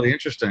 it'd be really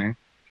interesting.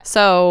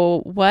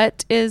 So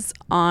what is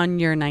on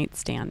your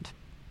nightstand?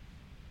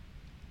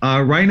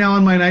 Right now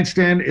on my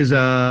nightstand is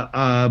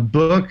a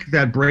book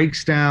that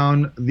breaks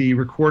down the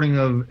recording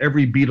of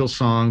every Beatles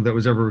song that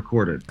was ever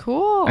recorded.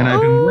 Cool. And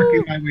I've been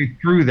working my way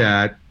through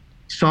that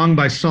song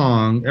by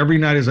song. Every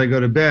night as I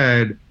go to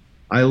bed,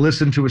 I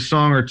listen to a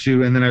song or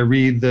two, and then I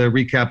read the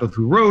recap of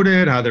who wrote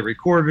it, how they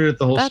recorded it,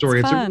 the whole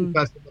story. Fun. It's a really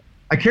fascinating book.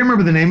 I can't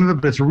remember the name of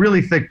it, but it's a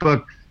really thick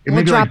book.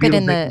 We'll drop it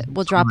in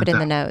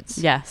the notes.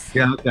 Yes.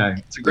 Yeah, okay.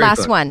 It's a great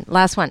Last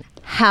book. one.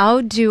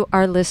 How do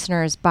our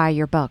listeners buy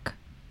your book?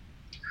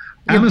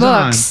 Your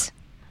Amazon. books.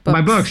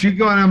 My books. You can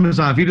go on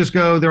Amazon. If you just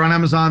go, they're on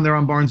Amazon. They're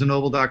on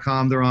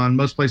BarnesandNoble.com. They're on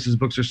most places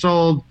books are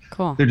sold.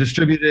 Cool. They're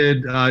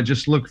distributed.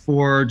 Just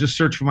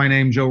search for my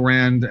name, Joe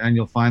Rand, and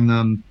you'll find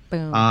them.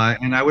 Boom.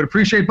 And I would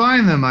appreciate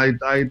buying them. I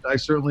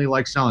certainly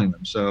like selling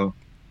them. So,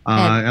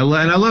 and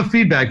I love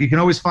feedback. You can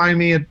always find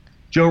me at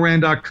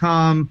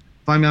joerand.com.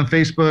 Find me on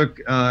Facebook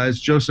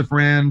as Joseph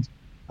Rand.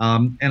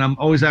 And I'm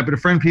always happy to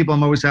friend people.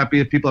 I'm always happy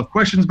if people have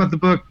questions about the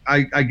book.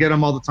 I get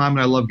them all the time,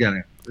 and I love getting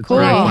it. It's Cool.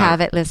 There very you fun.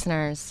 have it,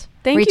 listeners.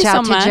 Thank Reach you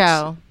out so to much.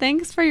 Joe.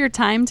 Thanks for your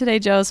time today,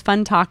 Joe. It's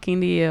fun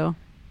talking to you.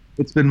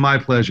 It's been my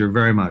pleasure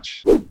very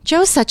much.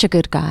 Joe's such a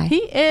good guy.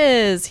 He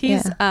is.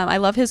 He's. Yeah. I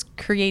love his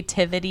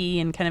creativity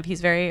and kind of.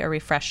 He's very a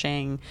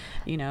refreshing,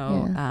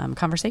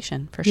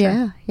 conversation for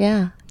sure.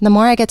 Yeah. The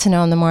more I get to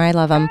know him, the more I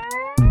love him.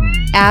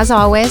 As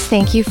always,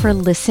 thank you for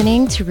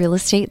listening to Real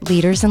Estate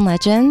Leaders and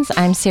Legends.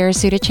 I'm Sarah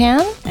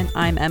Sudachan. And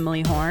I'm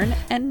Emily Horn.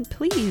 And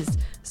please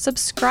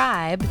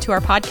subscribe to our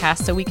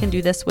podcast so we can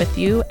do this with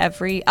you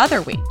every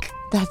other week.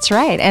 That's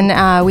right.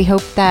 And we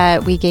hope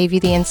that we gave you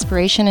the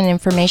inspiration and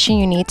information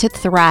you need to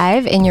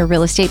thrive in your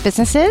real estate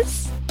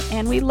businesses.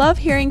 And we love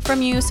hearing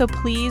from you, so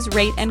please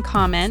rate and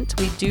comment.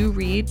 We do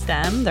read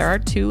them. There are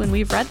 2, and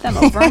we've read them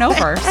over and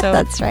over. So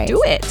That's right.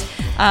 Do it.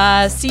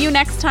 See you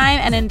next time.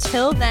 And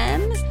until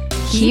then,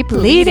 Keep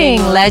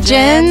leading,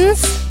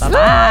 legends.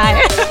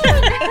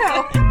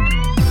 Bye-bye.